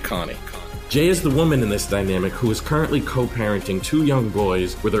 Elliot Connie. Jay is the woman in this dynamic who is currently co-parenting 2 young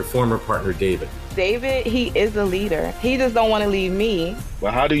boys with her former partner, David. David, he is a leader. He just don't want to leave me.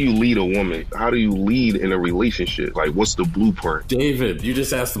 Well, how do you lead a woman? How do you lead in a relationship? Like, what's the blueprint? David, you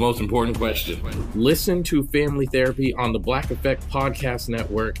just asked the most important question. Listen to Family Therapy on the Black Effect Podcast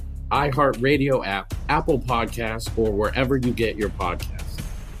Network, iHeartRadio app, Apple Podcasts, or wherever you get your podcasts.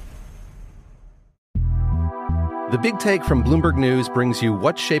 The Big Take from Bloomberg News brings you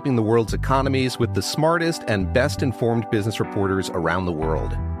what's shaping the world's economies with the smartest and best-informed business reporters around the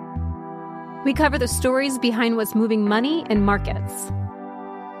world. We cover the stories behind what's moving money and markets,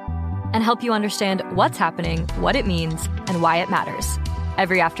 and help you understand what's happening, what it means, and why it matters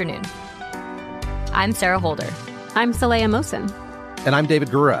every afternoon. I'm Sarah Holder. I'm Saleha Mohsin. And I'm David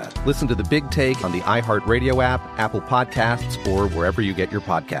Gura. Listen to The Big Take on the iHeartRadio app, Apple Podcasts, or wherever you get your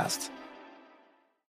podcasts.